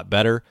 probably a lot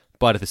better.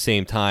 But at the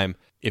same time,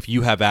 if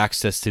you have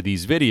access to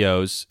these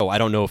videos, I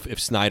don't know if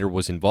Snyder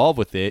was involved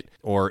with it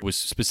or it was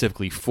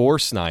specifically for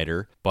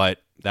Snyder, but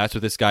that's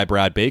what this guy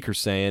Brad Baker's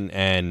saying,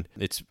 and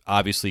it's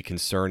obviously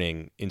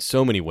concerning in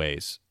so many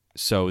ways.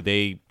 So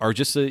they are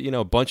just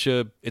a bunch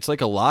of, it's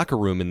like a locker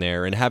room in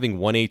there, and having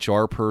one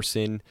HR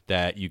person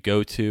that you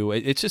go to,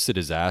 it's just a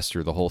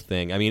disaster, the whole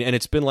thing. I mean, and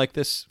it's been like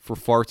this for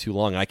far too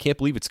long. I can't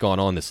believe it's gone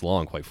on this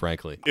long, quite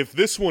frankly. If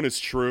this one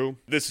is true,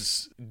 this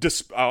is,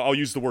 I'll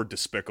use the word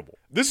despicable.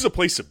 This is a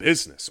place of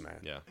business, man.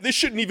 Yeah. This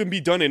shouldn't even be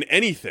done in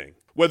anything.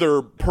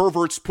 Whether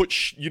perverts put,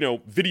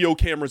 video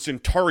cameras in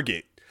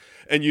Target,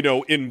 and,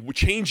 in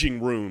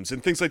changing rooms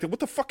and things like that. What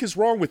the fuck is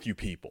wrong with you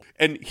people?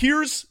 And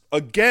here's,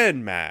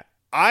 again, Matt,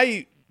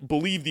 I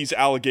believe these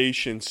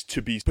allegations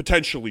to be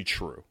potentially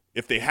true.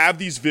 If they have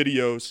these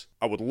videos,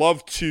 I would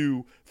love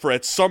for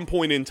at some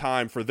point in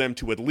time, for them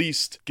to at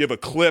least give a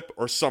clip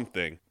or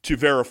something to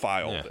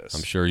verify all this.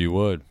 I'm sure you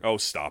would. Oh,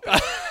 stop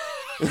it.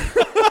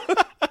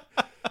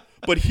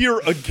 But here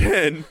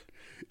again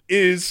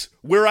is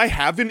where I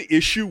have an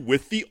issue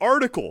with the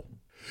article.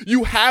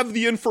 You have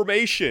the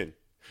information.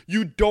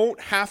 You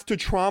don't have to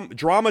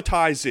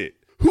dramatize it.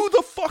 Who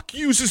the fuck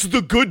uses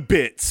the good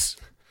bits?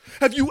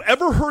 Have you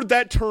ever heard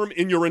that term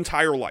in your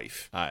entire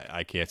life?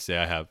 I can't say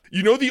I have.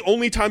 The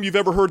only time you've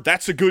ever heard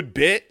that's a good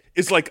bit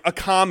is like a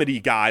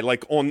comedy guy,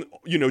 like on,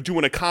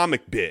 doing a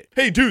comic bit.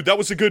 Hey, dude, that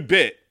was a good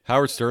bit.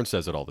 Howard Stern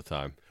says it all the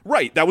time.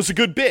 Right, that was a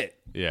good bit.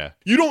 Yeah.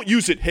 You don't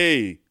use it,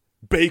 hey,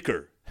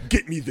 Baker,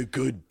 get me the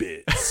good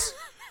bits.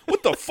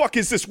 What the fuck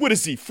is this? What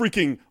is he,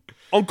 freaking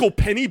Uncle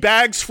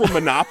Pennybags from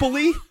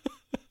Monopoly?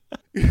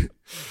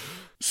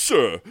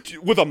 Sir,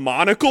 with a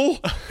monocle?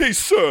 Hey,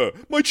 sir,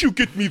 might you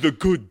get me the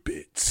good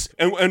bits?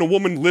 And a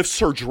woman lifts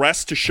her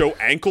dress to show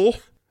ankle?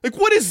 Like,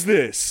 what is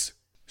this?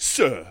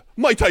 Sir,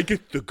 might I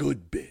get the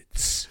good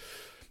bits?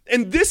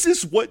 And this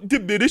is what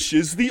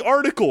diminishes the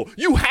article.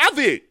 You have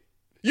it.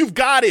 You've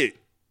got it.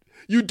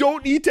 You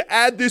don't need to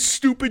add this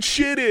stupid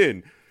shit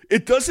in.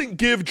 It doesn't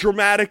give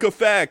dramatic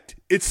effect.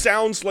 It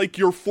sounds like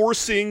you're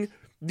forcing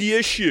the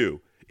issue.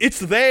 It's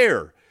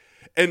there.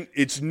 And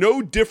it's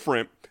no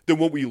different than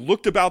what we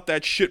looked about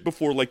that shit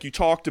before, like you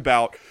talked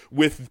about,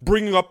 with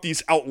bringing up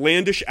these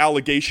outlandish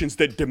allegations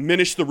that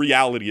diminish the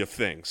reality of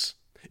things.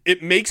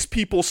 It makes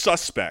people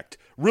suspect.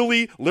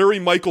 Really, Larry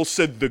Michael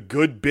said the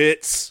good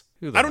bits?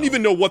 I don't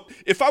even know what...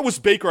 If I was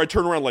Baker, I'd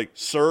turn around like,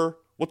 sir,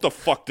 what the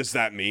fuck does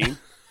that mean?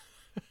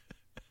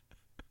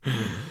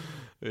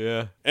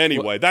 Yeah.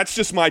 Anyway, that's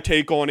just my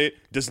take on it.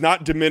 Does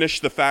not diminish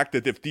the fact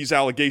that if these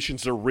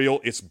allegations are real,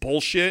 it's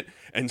bullshit,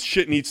 and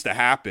shit needs to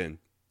happen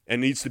and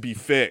needs to be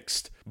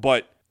fixed.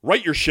 But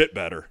write your shit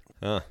better.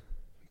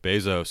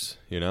 Bezos,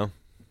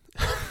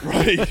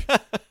 Right.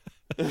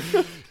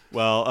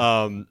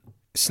 Well,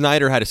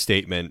 Snyder had a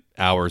statement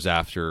hours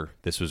after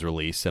this was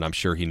released, and I'm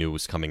sure he knew it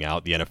was coming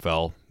out. The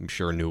NFL, I'm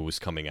sure, knew it was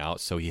coming out,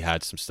 so he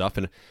had some stuff.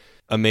 And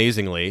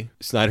amazingly,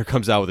 Snyder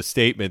comes out with a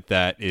statement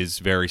that is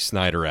very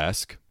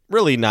Snyder-esque,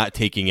 really not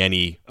taking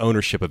any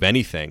ownership of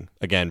anything.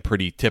 Again,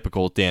 pretty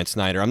typical Dan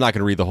Snyder. I'm not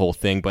going to read the whole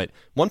thing, but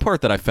one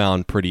part that I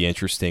found pretty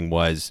interesting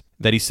was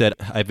that he said,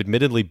 I've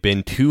admittedly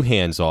been too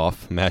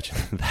hands-off. Imagine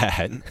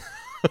that.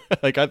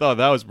 Like, I thought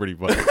that was pretty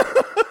funny.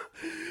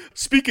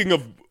 Speaking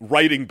of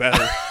writing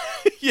better.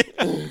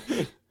 Yeah.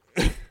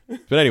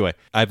 But anyway,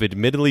 I've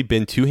admittedly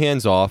been too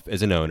hands-off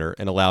as an owner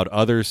and allowed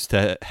others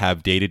to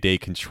have day-to-day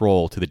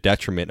control to the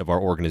detriment of our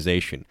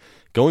organization.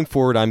 Going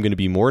forward, I'm going to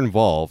be more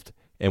involved,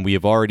 and we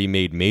have already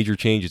made major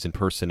changes in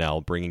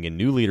personnel, bringing in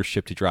new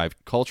leadership to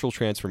drive cultural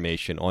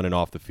transformation on and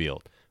off the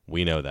field.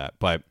 We know that.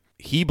 But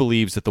he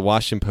believes that the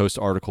Washington Post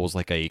article is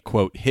like a,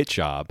 quote, hit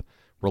job,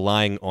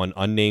 relying on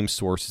unnamed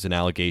sources and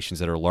allegations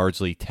that are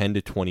largely 10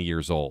 to 20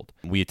 years old.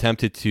 We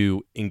attempted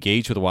to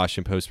engage with the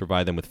Washington Post,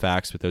 provide them with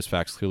facts, but those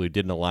facts clearly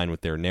didn't align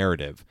with their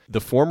narrative. The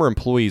former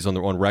employees on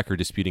record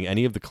disputing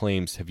any of the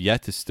claims have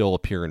yet to still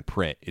appear in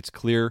print. It's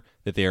clear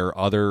that there are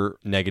other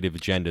negative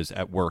agendas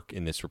at work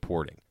in this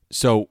reporting.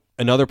 So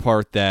another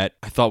part that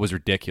I thought was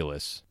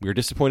ridiculous. We were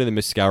disappointed that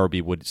Ms.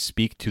 Scourby would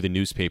speak to the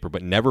newspaper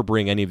but never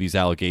bring any of these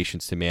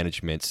allegations to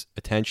management's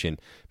attention,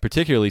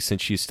 particularly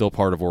since she is still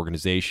part of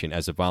organization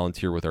as a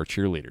volunteer with our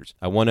cheerleaders.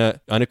 I want to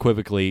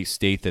unequivocally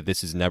state that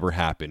this has never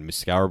happened. Ms.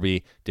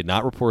 Scourby did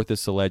not report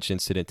this alleged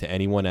incident to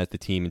anyone at the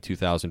team in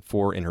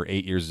 2004 in her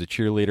 8 years as a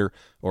cheerleader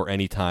or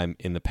any time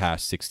in the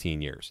past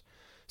 16 years.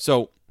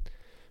 So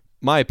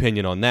my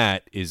opinion on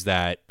that is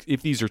that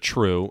if these are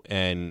true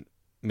and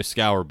Ms.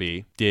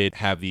 Scourby did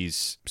have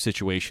these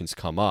situations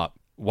come up,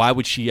 why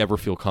would she ever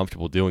feel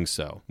comfortable doing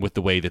so with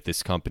the way that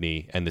this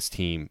company and this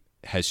team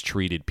has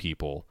treated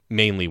people,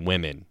 mainly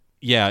women?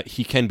 Yeah,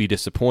 he can be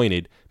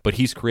disappointed, but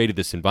he's created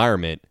this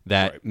environment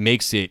that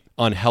makes it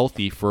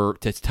unhealthy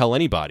to tell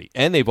anybody.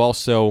 And they've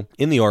also,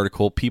 in the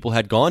article, people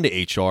had gone to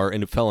HR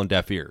and it fell on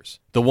deaf ears.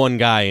 The one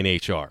guy in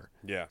HR.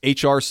 Yeah.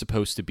 HR is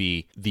supposed to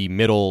be the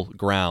middle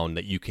ground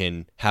that you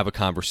can have a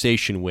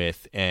conversation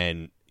with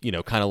and,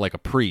 kind of like a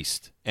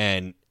priest,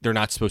 and they're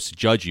not supposed to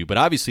judge you. But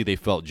obviously they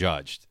felt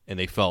judged and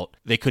they felt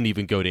they couldn't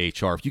even go to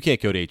HR. If you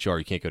can't go to HR,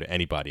 you can't go to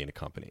anybody in a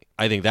company.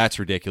 I think that's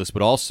ridiculous.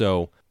 But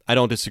also, I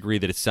don't disagree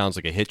that it sounds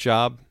like a hit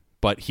job,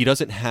 but he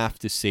doesn't have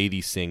to say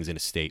these things in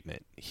a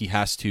statement. He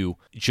has to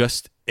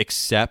just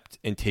accept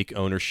and take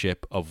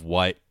ownership of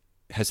what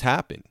has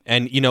happened.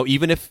 And,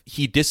 even if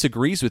he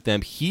disagrees with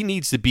them, he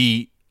needs to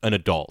be an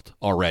adult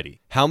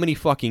already. How many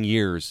fucking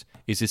years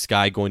is this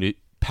guy going to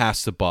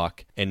pass the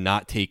buck and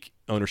not take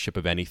ownership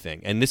of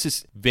anything? And this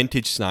is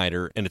vintage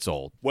Snyder, and it's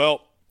old.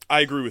 Well,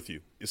 I agree with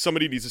you.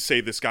 Somebody needs to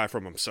save this guy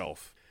from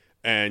himself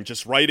and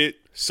just write it,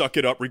 suck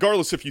it up,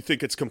 regardless if you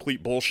think it's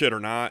complete bullshit or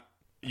not.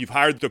 You've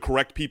hired the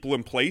correct people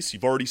in place.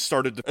 You've already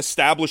started to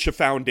establish a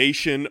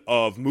foundation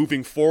of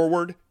moving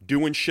forward,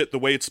 doing shit the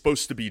way it's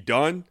supposed to be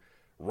done.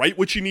 Write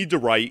what you need to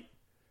write,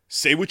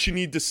 say what you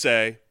need to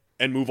say,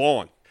 and move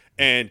on.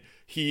 And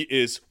he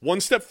is 1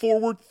 step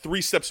forward,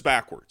 3 steps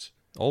backwards.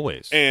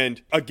 Always.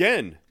 And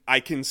again, I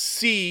can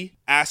see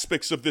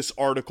aspects of this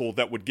article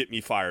that would get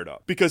me fired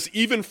up. Because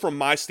even from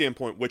my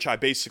standpoint, which I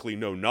basically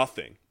know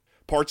nothing,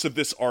 parts of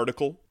this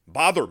article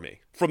bother me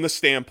from the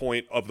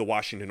standpoint of the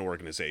Washington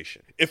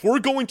organization. If we're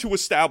going to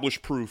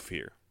establish proof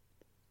here,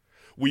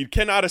 we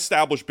cannot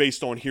establish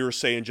based on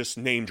hearsay and just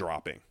name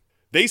dropping.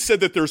 They said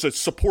that there's a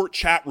support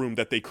chat room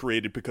that they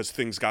created because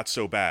things got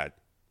so bad.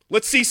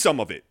 Let's see some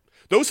of it.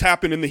 Those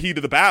happened in the heat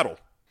of the battle.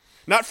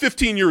 Not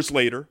 15 years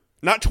later,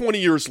 not 20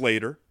 years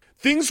later.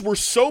 Things were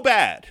so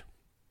bad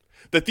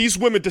that these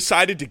women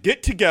decided to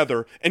get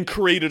together and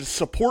created a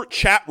support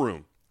chat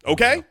room.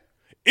 Okay? Mm-hmm.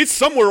 It's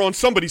somewhere on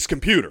somebody's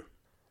computer.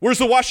 Where's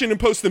the Washington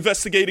Post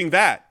investigating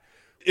that?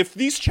 If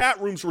these chat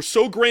rooms were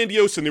so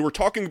grandiose and they were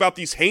talking about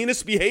these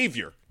heinous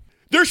behavior,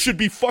 there should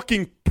be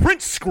fucking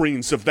print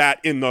screens of that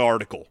in the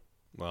article.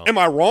 Well, am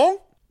I wrong?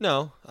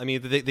 No, I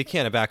mean, they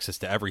can't have access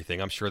to everything.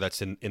 I'm sure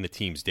that's in the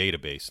team's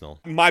database. No.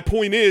 My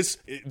point is,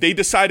 they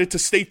decided to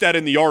state that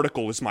in the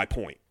article is my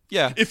point.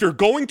 Yeah. If you're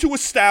going to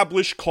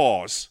establish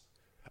cause,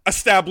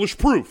 establish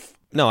proof.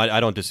 No, I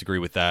don't disagree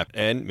with that.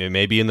 And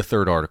maybe in the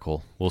third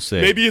article. We'll see.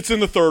 Maybe it's in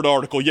the third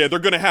article. Yeah, they're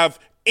going to have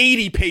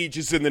 80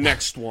 pages in the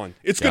next one.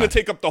 It's going to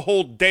take up the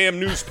whole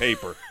damn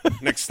newspaper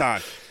next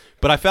time.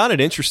 But I found it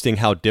interesting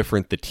how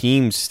different the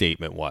team's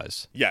statement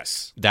was.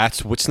 Yes.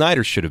 That's what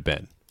Snyder should have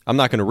been. I'm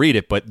not going to read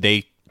it, but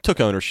they took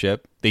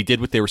ownership. They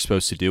did what they were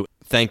supposed to do.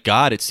 Thank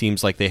God it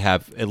seems like they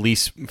have, at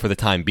least for the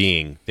time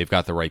being, they've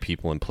got the right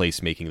people in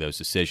place making those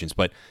decisions.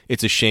 But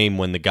it's a shame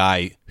when the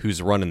guy who's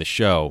running the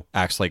show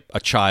acts like a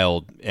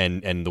child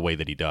and the way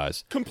that he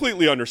does.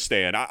 Completely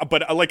understand.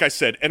 But like I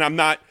said, and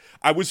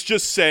I was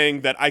just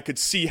saying that I could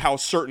see how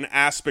certain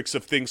aspects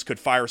of things could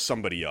fire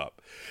somebody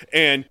up.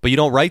 But you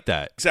don't write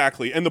that.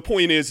 Exactly. And the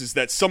point is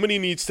that somebody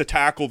needs to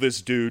tackle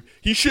this dude.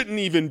 He shouldn't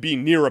even be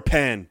near a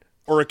pen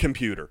or a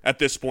computer at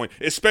this point,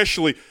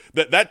 especially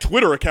that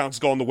Twitter account's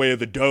gone the way of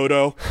the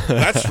dodo.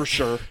 That's for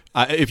sure.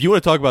 If you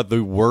want to talk about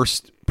the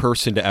worst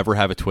person to ever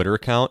have a Twitter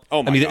account,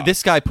 God.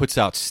 This guy puts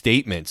out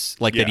statements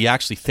that he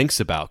actually thinks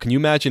about. Can you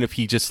imagine if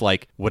he just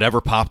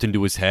whatever popped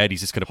into his head,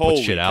 he's just going to put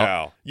shit out?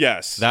 Cow.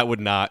 Yes. That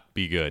would not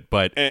be good,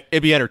 but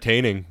it'd be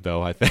entertaining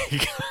though, I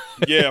think.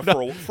 Yeah,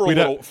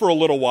 for a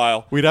little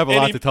while. We'd have a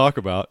lot to talk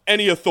about.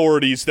 Any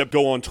authorities that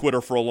go on Twitter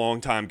for a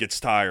long time gets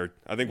tired.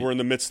 I think we're in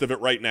the midst of it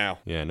right now.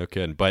 Yeah, no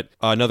kidding. But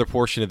another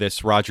portion of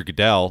this, Roger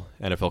Goodell,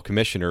 NFL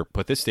commissioner,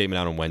 put this statement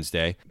out on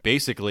Wednesday.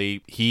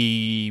 Basically,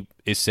 he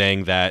is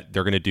saying that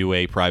they're going to do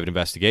a private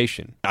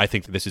investigation. I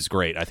think this is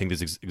great. I think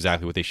this is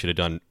exactly what they should have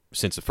done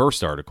since the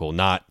first article,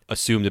 not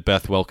assume that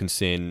Beth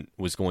Wilkinson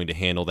was going to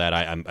handle that.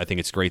 I think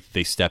it's great that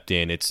they stepped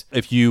in.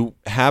 If you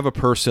have a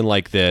person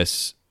like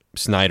this,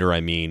 Snyder,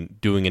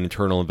 doing an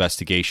internal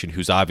investigation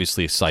who's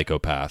obviously a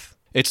psychopath.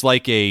 It's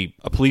like a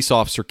police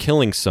officer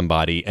killing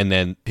somebody and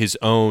then his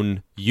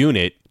own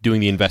unit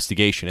doing the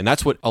investigation. And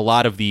that's what a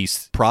lot of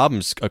these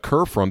problems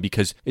occur from,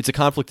 because it's a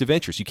conflict of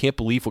interest. You can't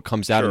believe what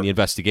comes out in the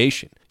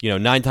investigation.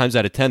 9 times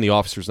out of 10, the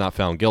officer's not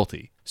found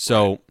guilty.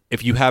 So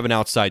if you have an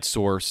outside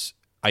source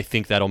I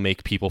think that'll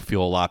make people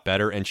feel a lot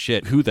better. And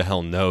shit, who the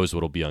hell knows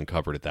what'll be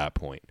uncovered at that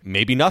point?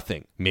 Maybe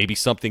nothing. Maybe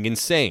something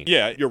insane.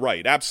 Yeah, you're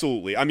right.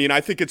 Absolutely. I mean,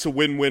 I think it's a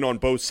win-win on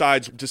both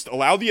sides. Just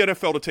allow the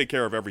NFL to take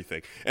care of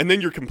everything. And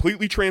then you're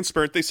completely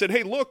transparent. They said,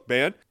 hey, look,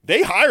 man,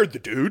 they hired the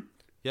dude.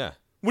 Yeah.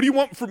 What do you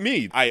want from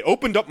me? I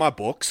opened up my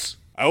books.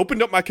 I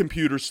opened up my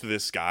computers to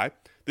this guy.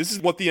 This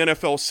is what the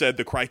NFL said.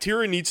 The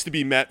criteria needs to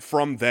be met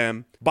from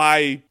them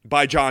by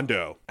John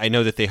Doe. I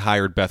know that they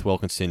hired Beth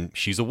Wilkinson.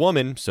 She's a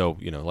woman, so,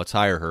 let's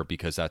hire her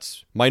because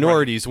that's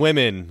minorities, right.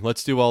 Women.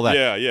 Let's do all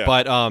that. Yeah.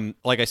 But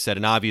like I said,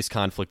 an obvious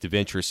conflict of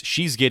interest.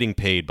 She's getting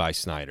paid by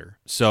Snyder.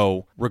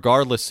 So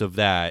regardless of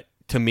that,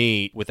 to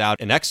me, without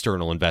an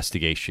external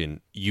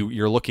investigation,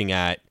 you're looking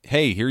at,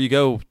 hey, here you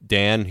go,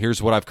 Dan,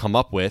 here's what I've come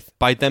up with.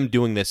 By them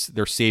doing this,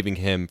 they're saving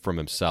him from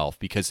himself,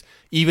 because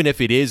even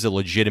if it is a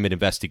legitimate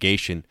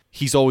investigation,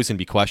 he's always going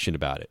to be questioned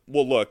about it.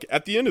 Well, look,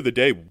 at the end of the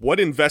day, what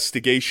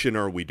investigation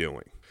are we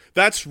doing?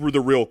 That's the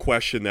real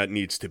question that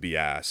needs to be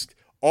asked.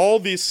 All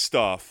this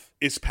stuff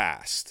is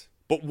past,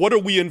 but what are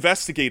we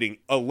investigating?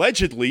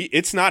 Allegedly,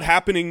 it's not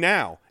happening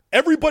now.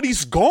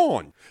 Everybody's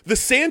gone. The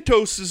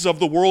Santoses of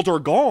the world are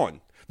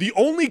gone. The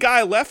only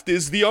guy left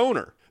is the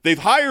owner. They've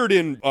hired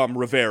in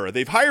Rivera.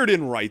 They've hired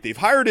in Wright. They've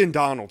hired in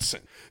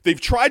Donaldson. They've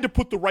tried to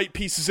put the right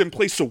pieces in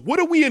place. So what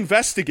are we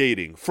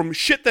investigating? From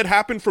shit that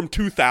happened from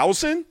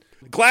 2000?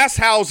 Glass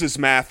houses,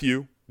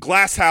 Matthew.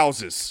 Glass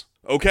houses.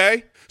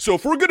 Okay? So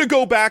if we're going to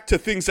go back to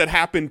things that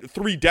happened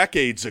 3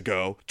 decades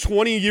ago,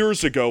 20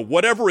 years ago,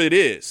 whatever it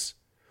is,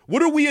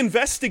 what are we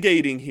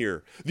investigating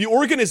here? The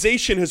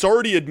organization has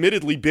already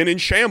admittedly been in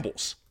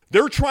shambles.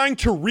 They're trying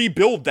to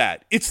rebuild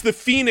that. It's the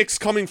phoenix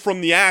coming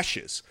from the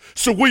ashes.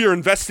 So we are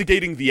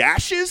investigating the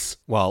ashes?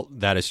 Well,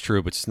 that is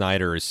true, but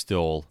Snyder is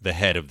still the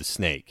head of the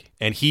snake.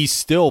 And he's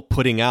still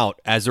putting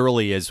out, as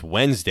early as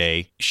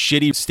Wednesday,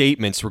 shitty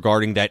statements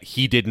regarding that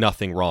he did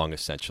nothing wrong,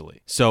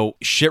 essentially. So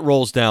shit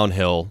rolls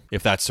downhill,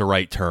 if that's the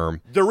right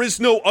term. There is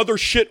no other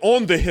shit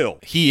on the hill.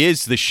 He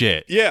is the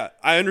shit. Yeah,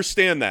 I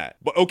understand that.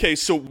 But okay,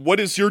 so what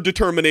is your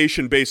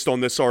determination based on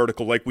this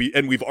article?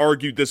 We've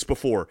argued this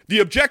before. The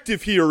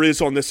objective here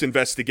is on this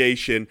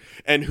investigation,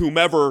 and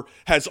whomever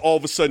has all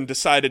of a sudden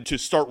decided to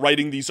start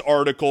writing these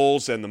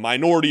articles and the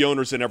minority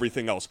owners and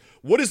everything else.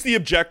 What is the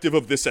objective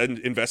of this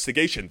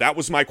investigation? That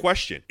was my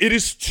question. It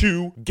is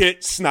to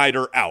get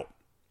Snyder out,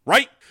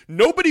 right?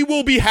 Nobody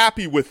will be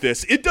happy with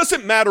this. It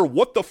doesn't matter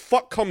what the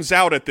fuck comes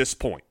out at this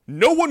point.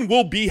 No one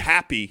will be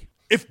happy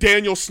if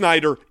Daniel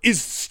Snyder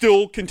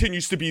still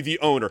continues to be the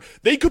owner.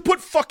 They could put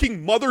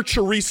fucking Mother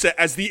Teresa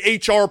as the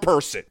HR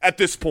person at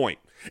this point,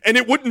 and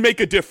it wouldn't make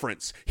a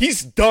difference.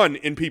 He's done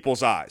in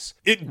people's eyes.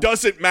 It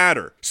doesn't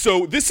matter.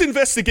 So this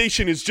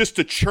investigation is just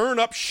to churn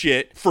up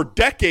shit for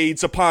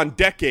decades upon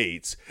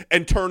decades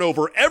and turn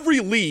over every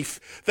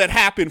leaf that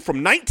happened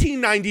from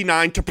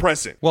 1999 to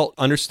present. Well,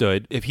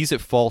 understood. If he's at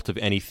fault of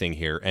anything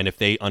here, and if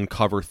they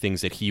uncover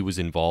things that he was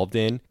involved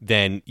in,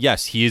 then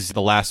yes, he is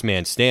the last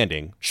man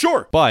standing.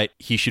 Sure. But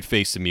he should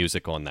face the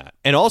music on that.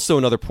 And also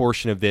another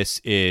portion of this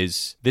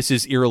is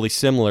eerily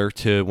similar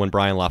to when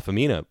Brian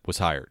Lafemina was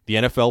hired. The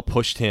NFL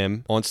pushed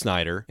him on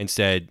Snyder and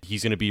said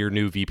he's going to be your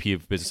new VP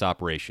of business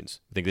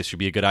operations. I think this should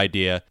be a good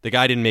idea. The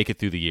guy didn't make it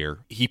through the year.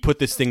 He put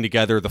this thing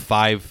together, the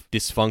 5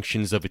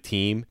 dysfunctions of a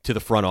team, to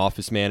the front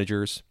office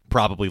managers.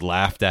 Probably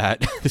laughed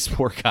at this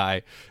poor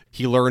guy.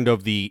 He learned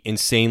of the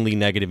insanely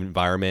negative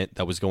environment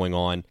that was going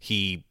on.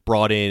 He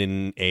brought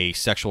in a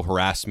sexual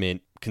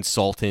harassment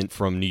consultant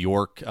from New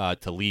York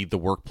to lead the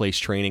workplace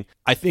training.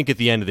 I think at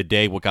the end of the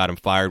day, what got him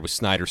fired was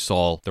Snyder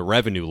saw the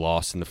revenue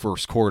loss in the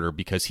first quarter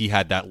because he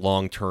had that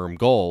long-term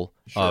goal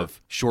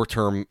of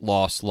short-term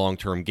loss,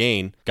 long-term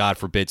gain. God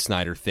forbid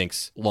Snyder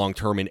thinks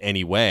long-term in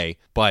any way,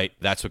 but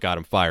that's what got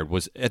him fired.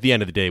 Was at the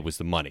end of the day was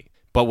the money.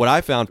 But what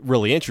I found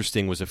really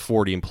interesting was that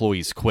 40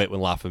 employees quit when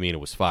Lafemina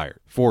was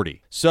fired.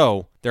 40.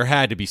 So there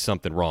had to be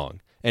something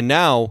wrong. And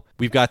now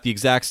we've got the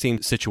exact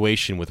same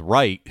situation with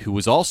Wright, who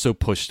was also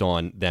pushed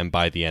on them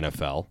by the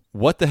NFL.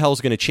 What the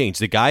hell's going to change?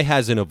 The guy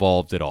hasn't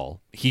evolved at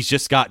all. He's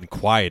just gotten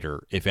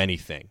quieter, if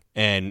anything.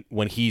 And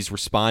when he's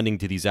responding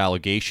to these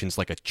allegations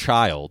like a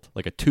child,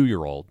 like a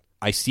 2-year-old,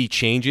 I see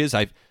changes.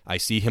 I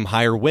see him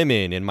hire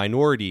women and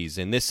minorities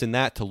and this and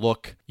that to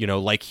look,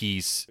 like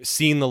he's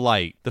seen the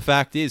light. The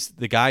fact is,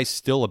 the guy's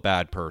still a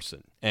bad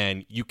person.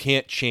 And you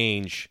can't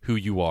change who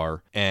you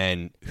are.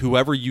 And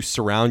whoever you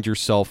surround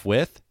yourself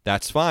with,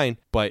 that's fine.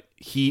 But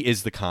he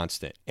is the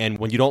constant. And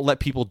when you don't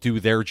let people do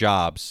their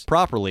jobs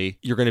properly,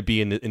 you're going to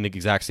be in the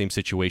exact same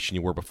situation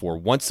you were before.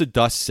 Once the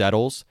dust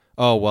settles,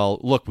 oh, well,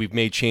 look, we've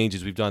made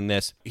changes. We've done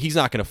this. He's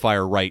not going to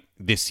fire Wright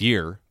this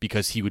year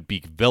because he would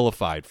be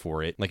vilified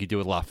for it like he did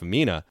with La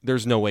Famina.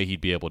 There's no way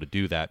he'd be able to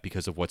do that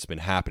because of what's been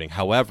happening.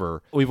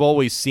 However, we've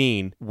always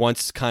seen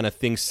once kind of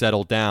things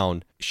settle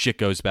down, shit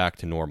goes back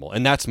to normal.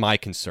 And that's my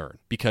concern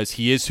because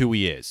he is who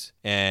he is.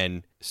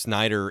 And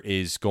Snyder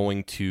is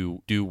going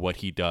to do what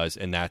he does,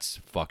 and that's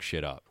fuck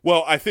shit up.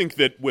 Well, I think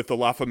that with the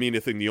La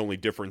Famina thing, the only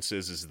difference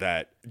is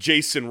that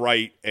Jason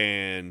Wright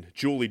and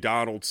Julie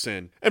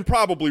Donaldson, and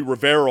probably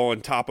Rivera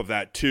on top of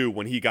that too,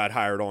 when he got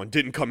hired on,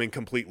 didn't come in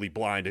completely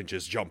blind and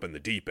just jump in the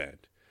deep end.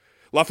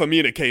 La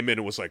Famina came in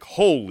and was like,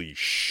 holy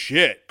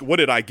shit, what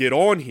did I get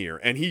on here?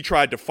 And he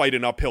tried to fight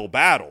an uphill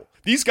battle.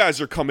 These guys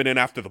are coming in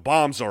after the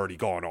bomb's already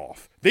gone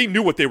off. They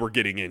knew what they were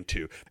getting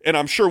into. And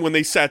I'm sure when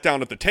they sat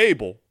down at the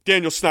table,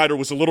 Daniel Snyder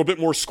was a little bit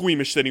more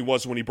squeamish than he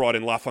was when he brought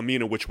in La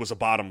Famina, which was a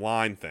bottom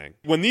line thing.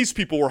 When these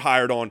people were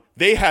hired on,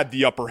 they had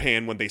the upper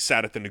hand when they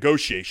sat at the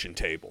negotiation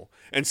table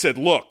and said,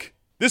 look,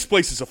 this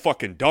place is a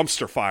fucking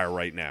dumpster fire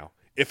right now.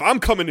 If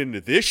I'm coming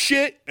into this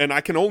shit, and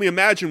I can only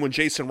imagine when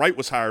Jason Wright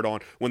was hired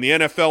on, when the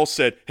NFL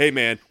said, hey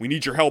man, we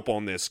need your help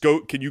on this.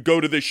 Can you go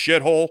to this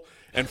shithole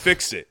and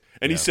fix it?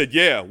 And he said,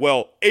 yeah,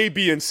 well, A,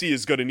 B, and C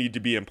is going to need to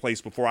be in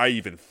place before I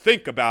even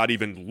think about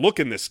even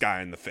looking this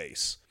guy in the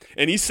face.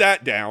 And he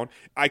sat down.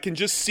 I can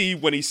just see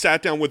when he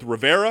sat down with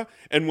Rivera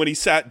and when he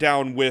sat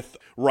down with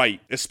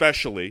Wright,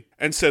 especially,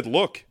 and said,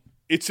 look,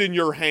 it's in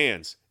your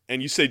hands.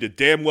 And you say the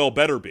damn well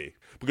better be.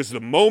 Because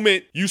the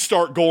moment you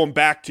start going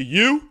back to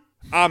you,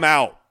 I'm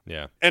out.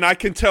 Yeah. And I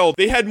can tell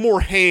they had more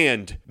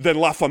hand than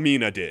La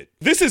Famina did.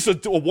 This is a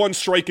one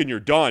strike and you're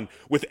done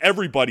with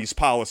everybody's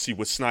policy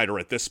with Snyder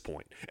at this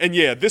point. And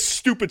yeah, this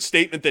stupid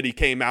statement that he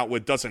came out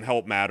with doesn't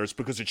help matters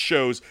because it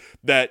shows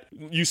that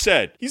you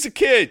said, he's a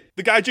kid.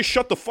 The guy just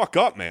shut the fuck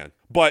up, man.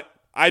 But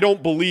I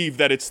don't believe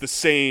that it's the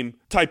same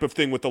type of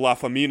thing with the La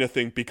Famina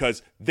thing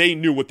because they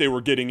knew what they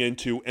were getting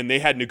into and they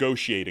had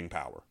negotiating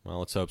power. Well,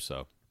 let's hope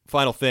so.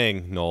 Final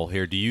thing, Noel,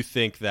 here. Do you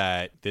think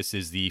that this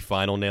is the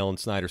final nail in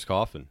Snyder's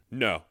coffin?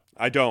 No,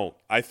 I don't.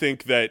 I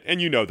think that, and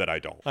you know that I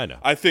don't. I know.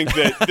 I think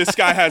that this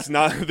guy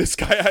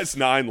has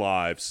nine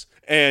lives,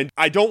 and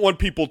I don't want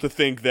people to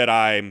think that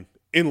I'm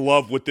in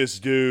love with this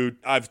dude.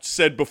 I've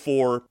said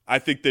before, I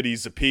think that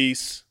he's a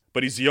piece,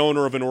 but he's the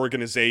owner of an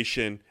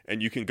organization,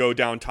 and you can go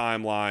down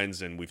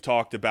timelines, and we've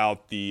talked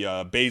about the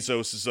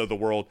Bezoses of the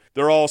world.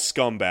 They're all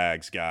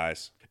scumbags,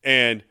 guys.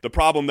 And the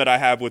problem that I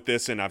have with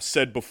this, and I've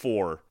said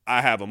before,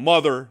 I have a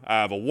mother,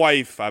 I have a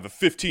wife, I have a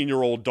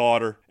 15-year-old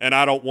daughter, and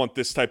I don't want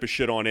this type of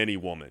shit on any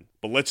woman.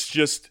 But let's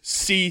just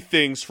see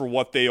things for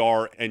what they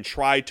are and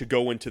try to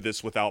go into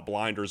this without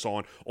blinders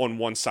on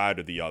one side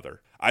or the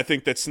other. I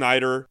think that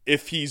Snyder,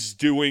 if he's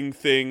doing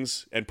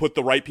things and put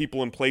the right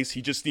people in place,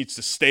 he just needs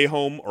to stay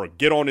home or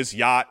get on his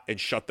yacht and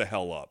shut the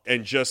hell up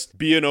and just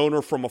be an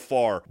owner from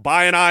afar,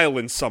 buy an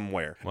island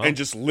somewhere and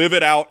just live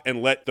it out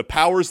and let the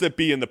powers that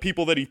be and the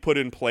people that he put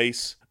in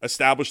place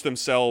establish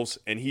themselves,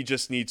 and he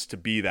just needs to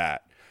be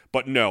that.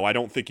 But no, I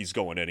don't think he's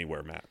going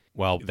anywhere, Matt.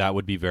 Well, that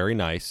would be very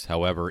nice.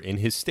 However, in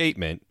his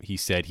statement, he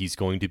said he's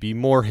going to be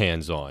more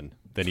hands-on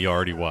than he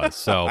already was.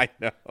 So I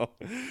know.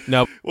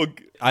 No, well,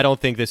 I don't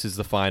think this is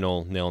the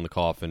final nail in the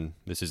coffin.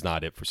 This is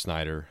not it for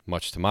Snyder,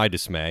 much to my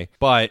dismay.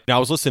 But I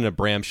was listening to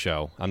Bram's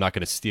show. I'm not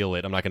going to steal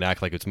it. I'm not going to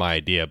act like it's my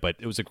idea, but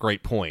it was a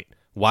great point.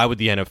 Why would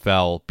the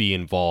NFL be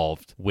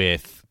involved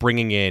with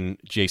bringing in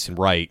Jason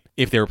Wright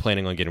if they were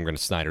planning on getting rid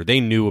of Snyder? They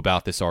knew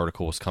about this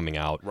article was coming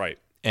out. Right.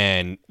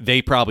 And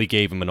they probably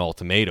gave him an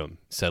ultimatum,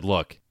 said,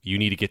 look, you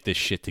need to get this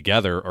shit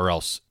together or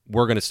else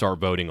we're going to start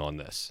voting on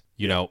this.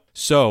 You know,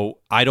 so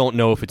I don't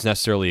know if it's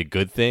necessarily a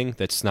good thing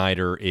that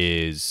Snyder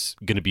is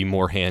going to be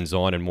more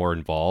hands-on and more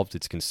involved.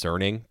 It's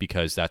concerning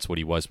because that's what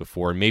he was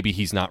before. And maybe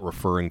he's not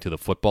referring to the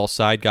football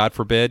side, God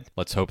forbid.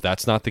 Let's hope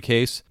that's not the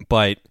case.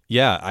 But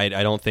yeah, I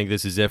don't think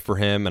this is it for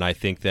him. And I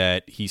think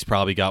that he's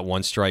probably got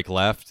one strike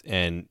left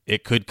and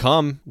it could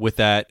come with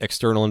that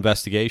external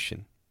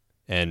investigation.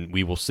 And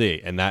we will see.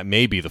 And that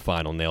may be the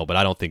final nail, but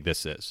I don't think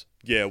this is.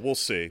 Yeah, we'll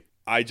see.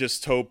 I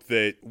just hope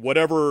that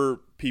whatever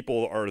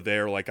people are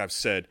there, like I've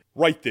said,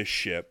 right this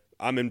ship.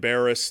 I'm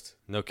embarrassed.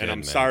 No kidding,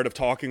 and I'm tired of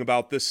talking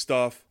about this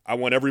stuff. I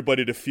want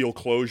everybody to feel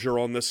closure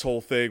on this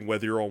whole thing,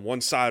 whether you're on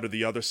one side or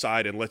the other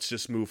side, and let's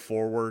just move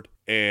forward.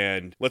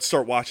 And let's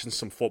start watching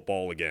some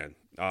football again.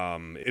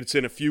 It's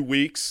in a few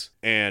weeks,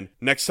 and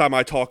next time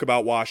I talk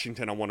about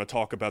Washington, I want to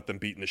talk about them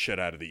beating the shit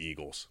out of the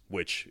Eagles,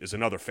 which is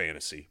another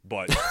fantasy.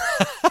 But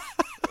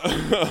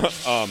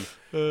I'm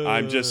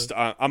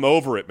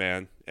over it,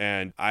 man.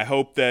 And I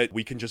hope that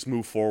we can just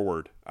move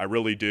forward. I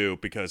really do,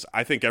 because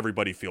I think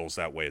everybody feels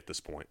that way at this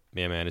point.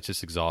 Yeah, man, it's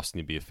just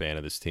exhausting to be a fan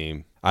of this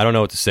team. I don't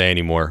know what to say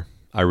anymore.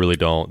 I really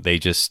don't. They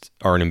just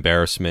are an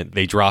embarrassment.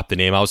 They dropped the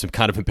name. I was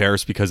kind of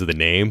embarrassed because of the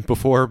name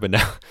before, but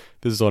now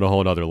this is on a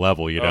whole other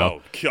level, you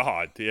know? Oh,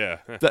 God, yeah.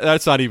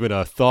 That's not even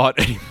a thought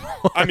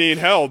anymore. I mean,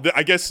 hell,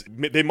 I guess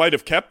they might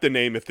have kept the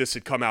name if this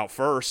had come out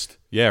first.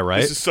 Yeah,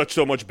 right? This is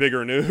so much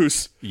bigger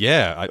news.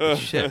 Yeah,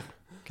 shit.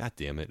 God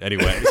damn it.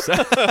 Anyways.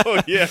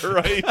 Oh, yeah,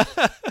 right.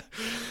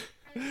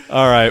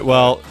 All right,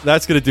 well,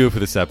 that's going to do it for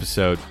this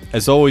episode.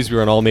 As always,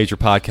 we're on all major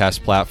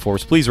podcast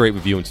platforms. Please rate,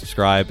 review, and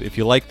subscribe. If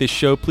you like this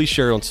show, please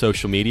share it on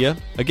social media.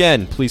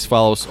 Again, please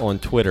follow us on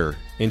Twitter,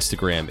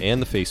 Instagram,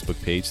 and the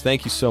Facebook page.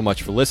 Thank you so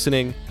much for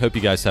listening. Hope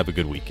you guys have a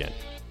good weekend.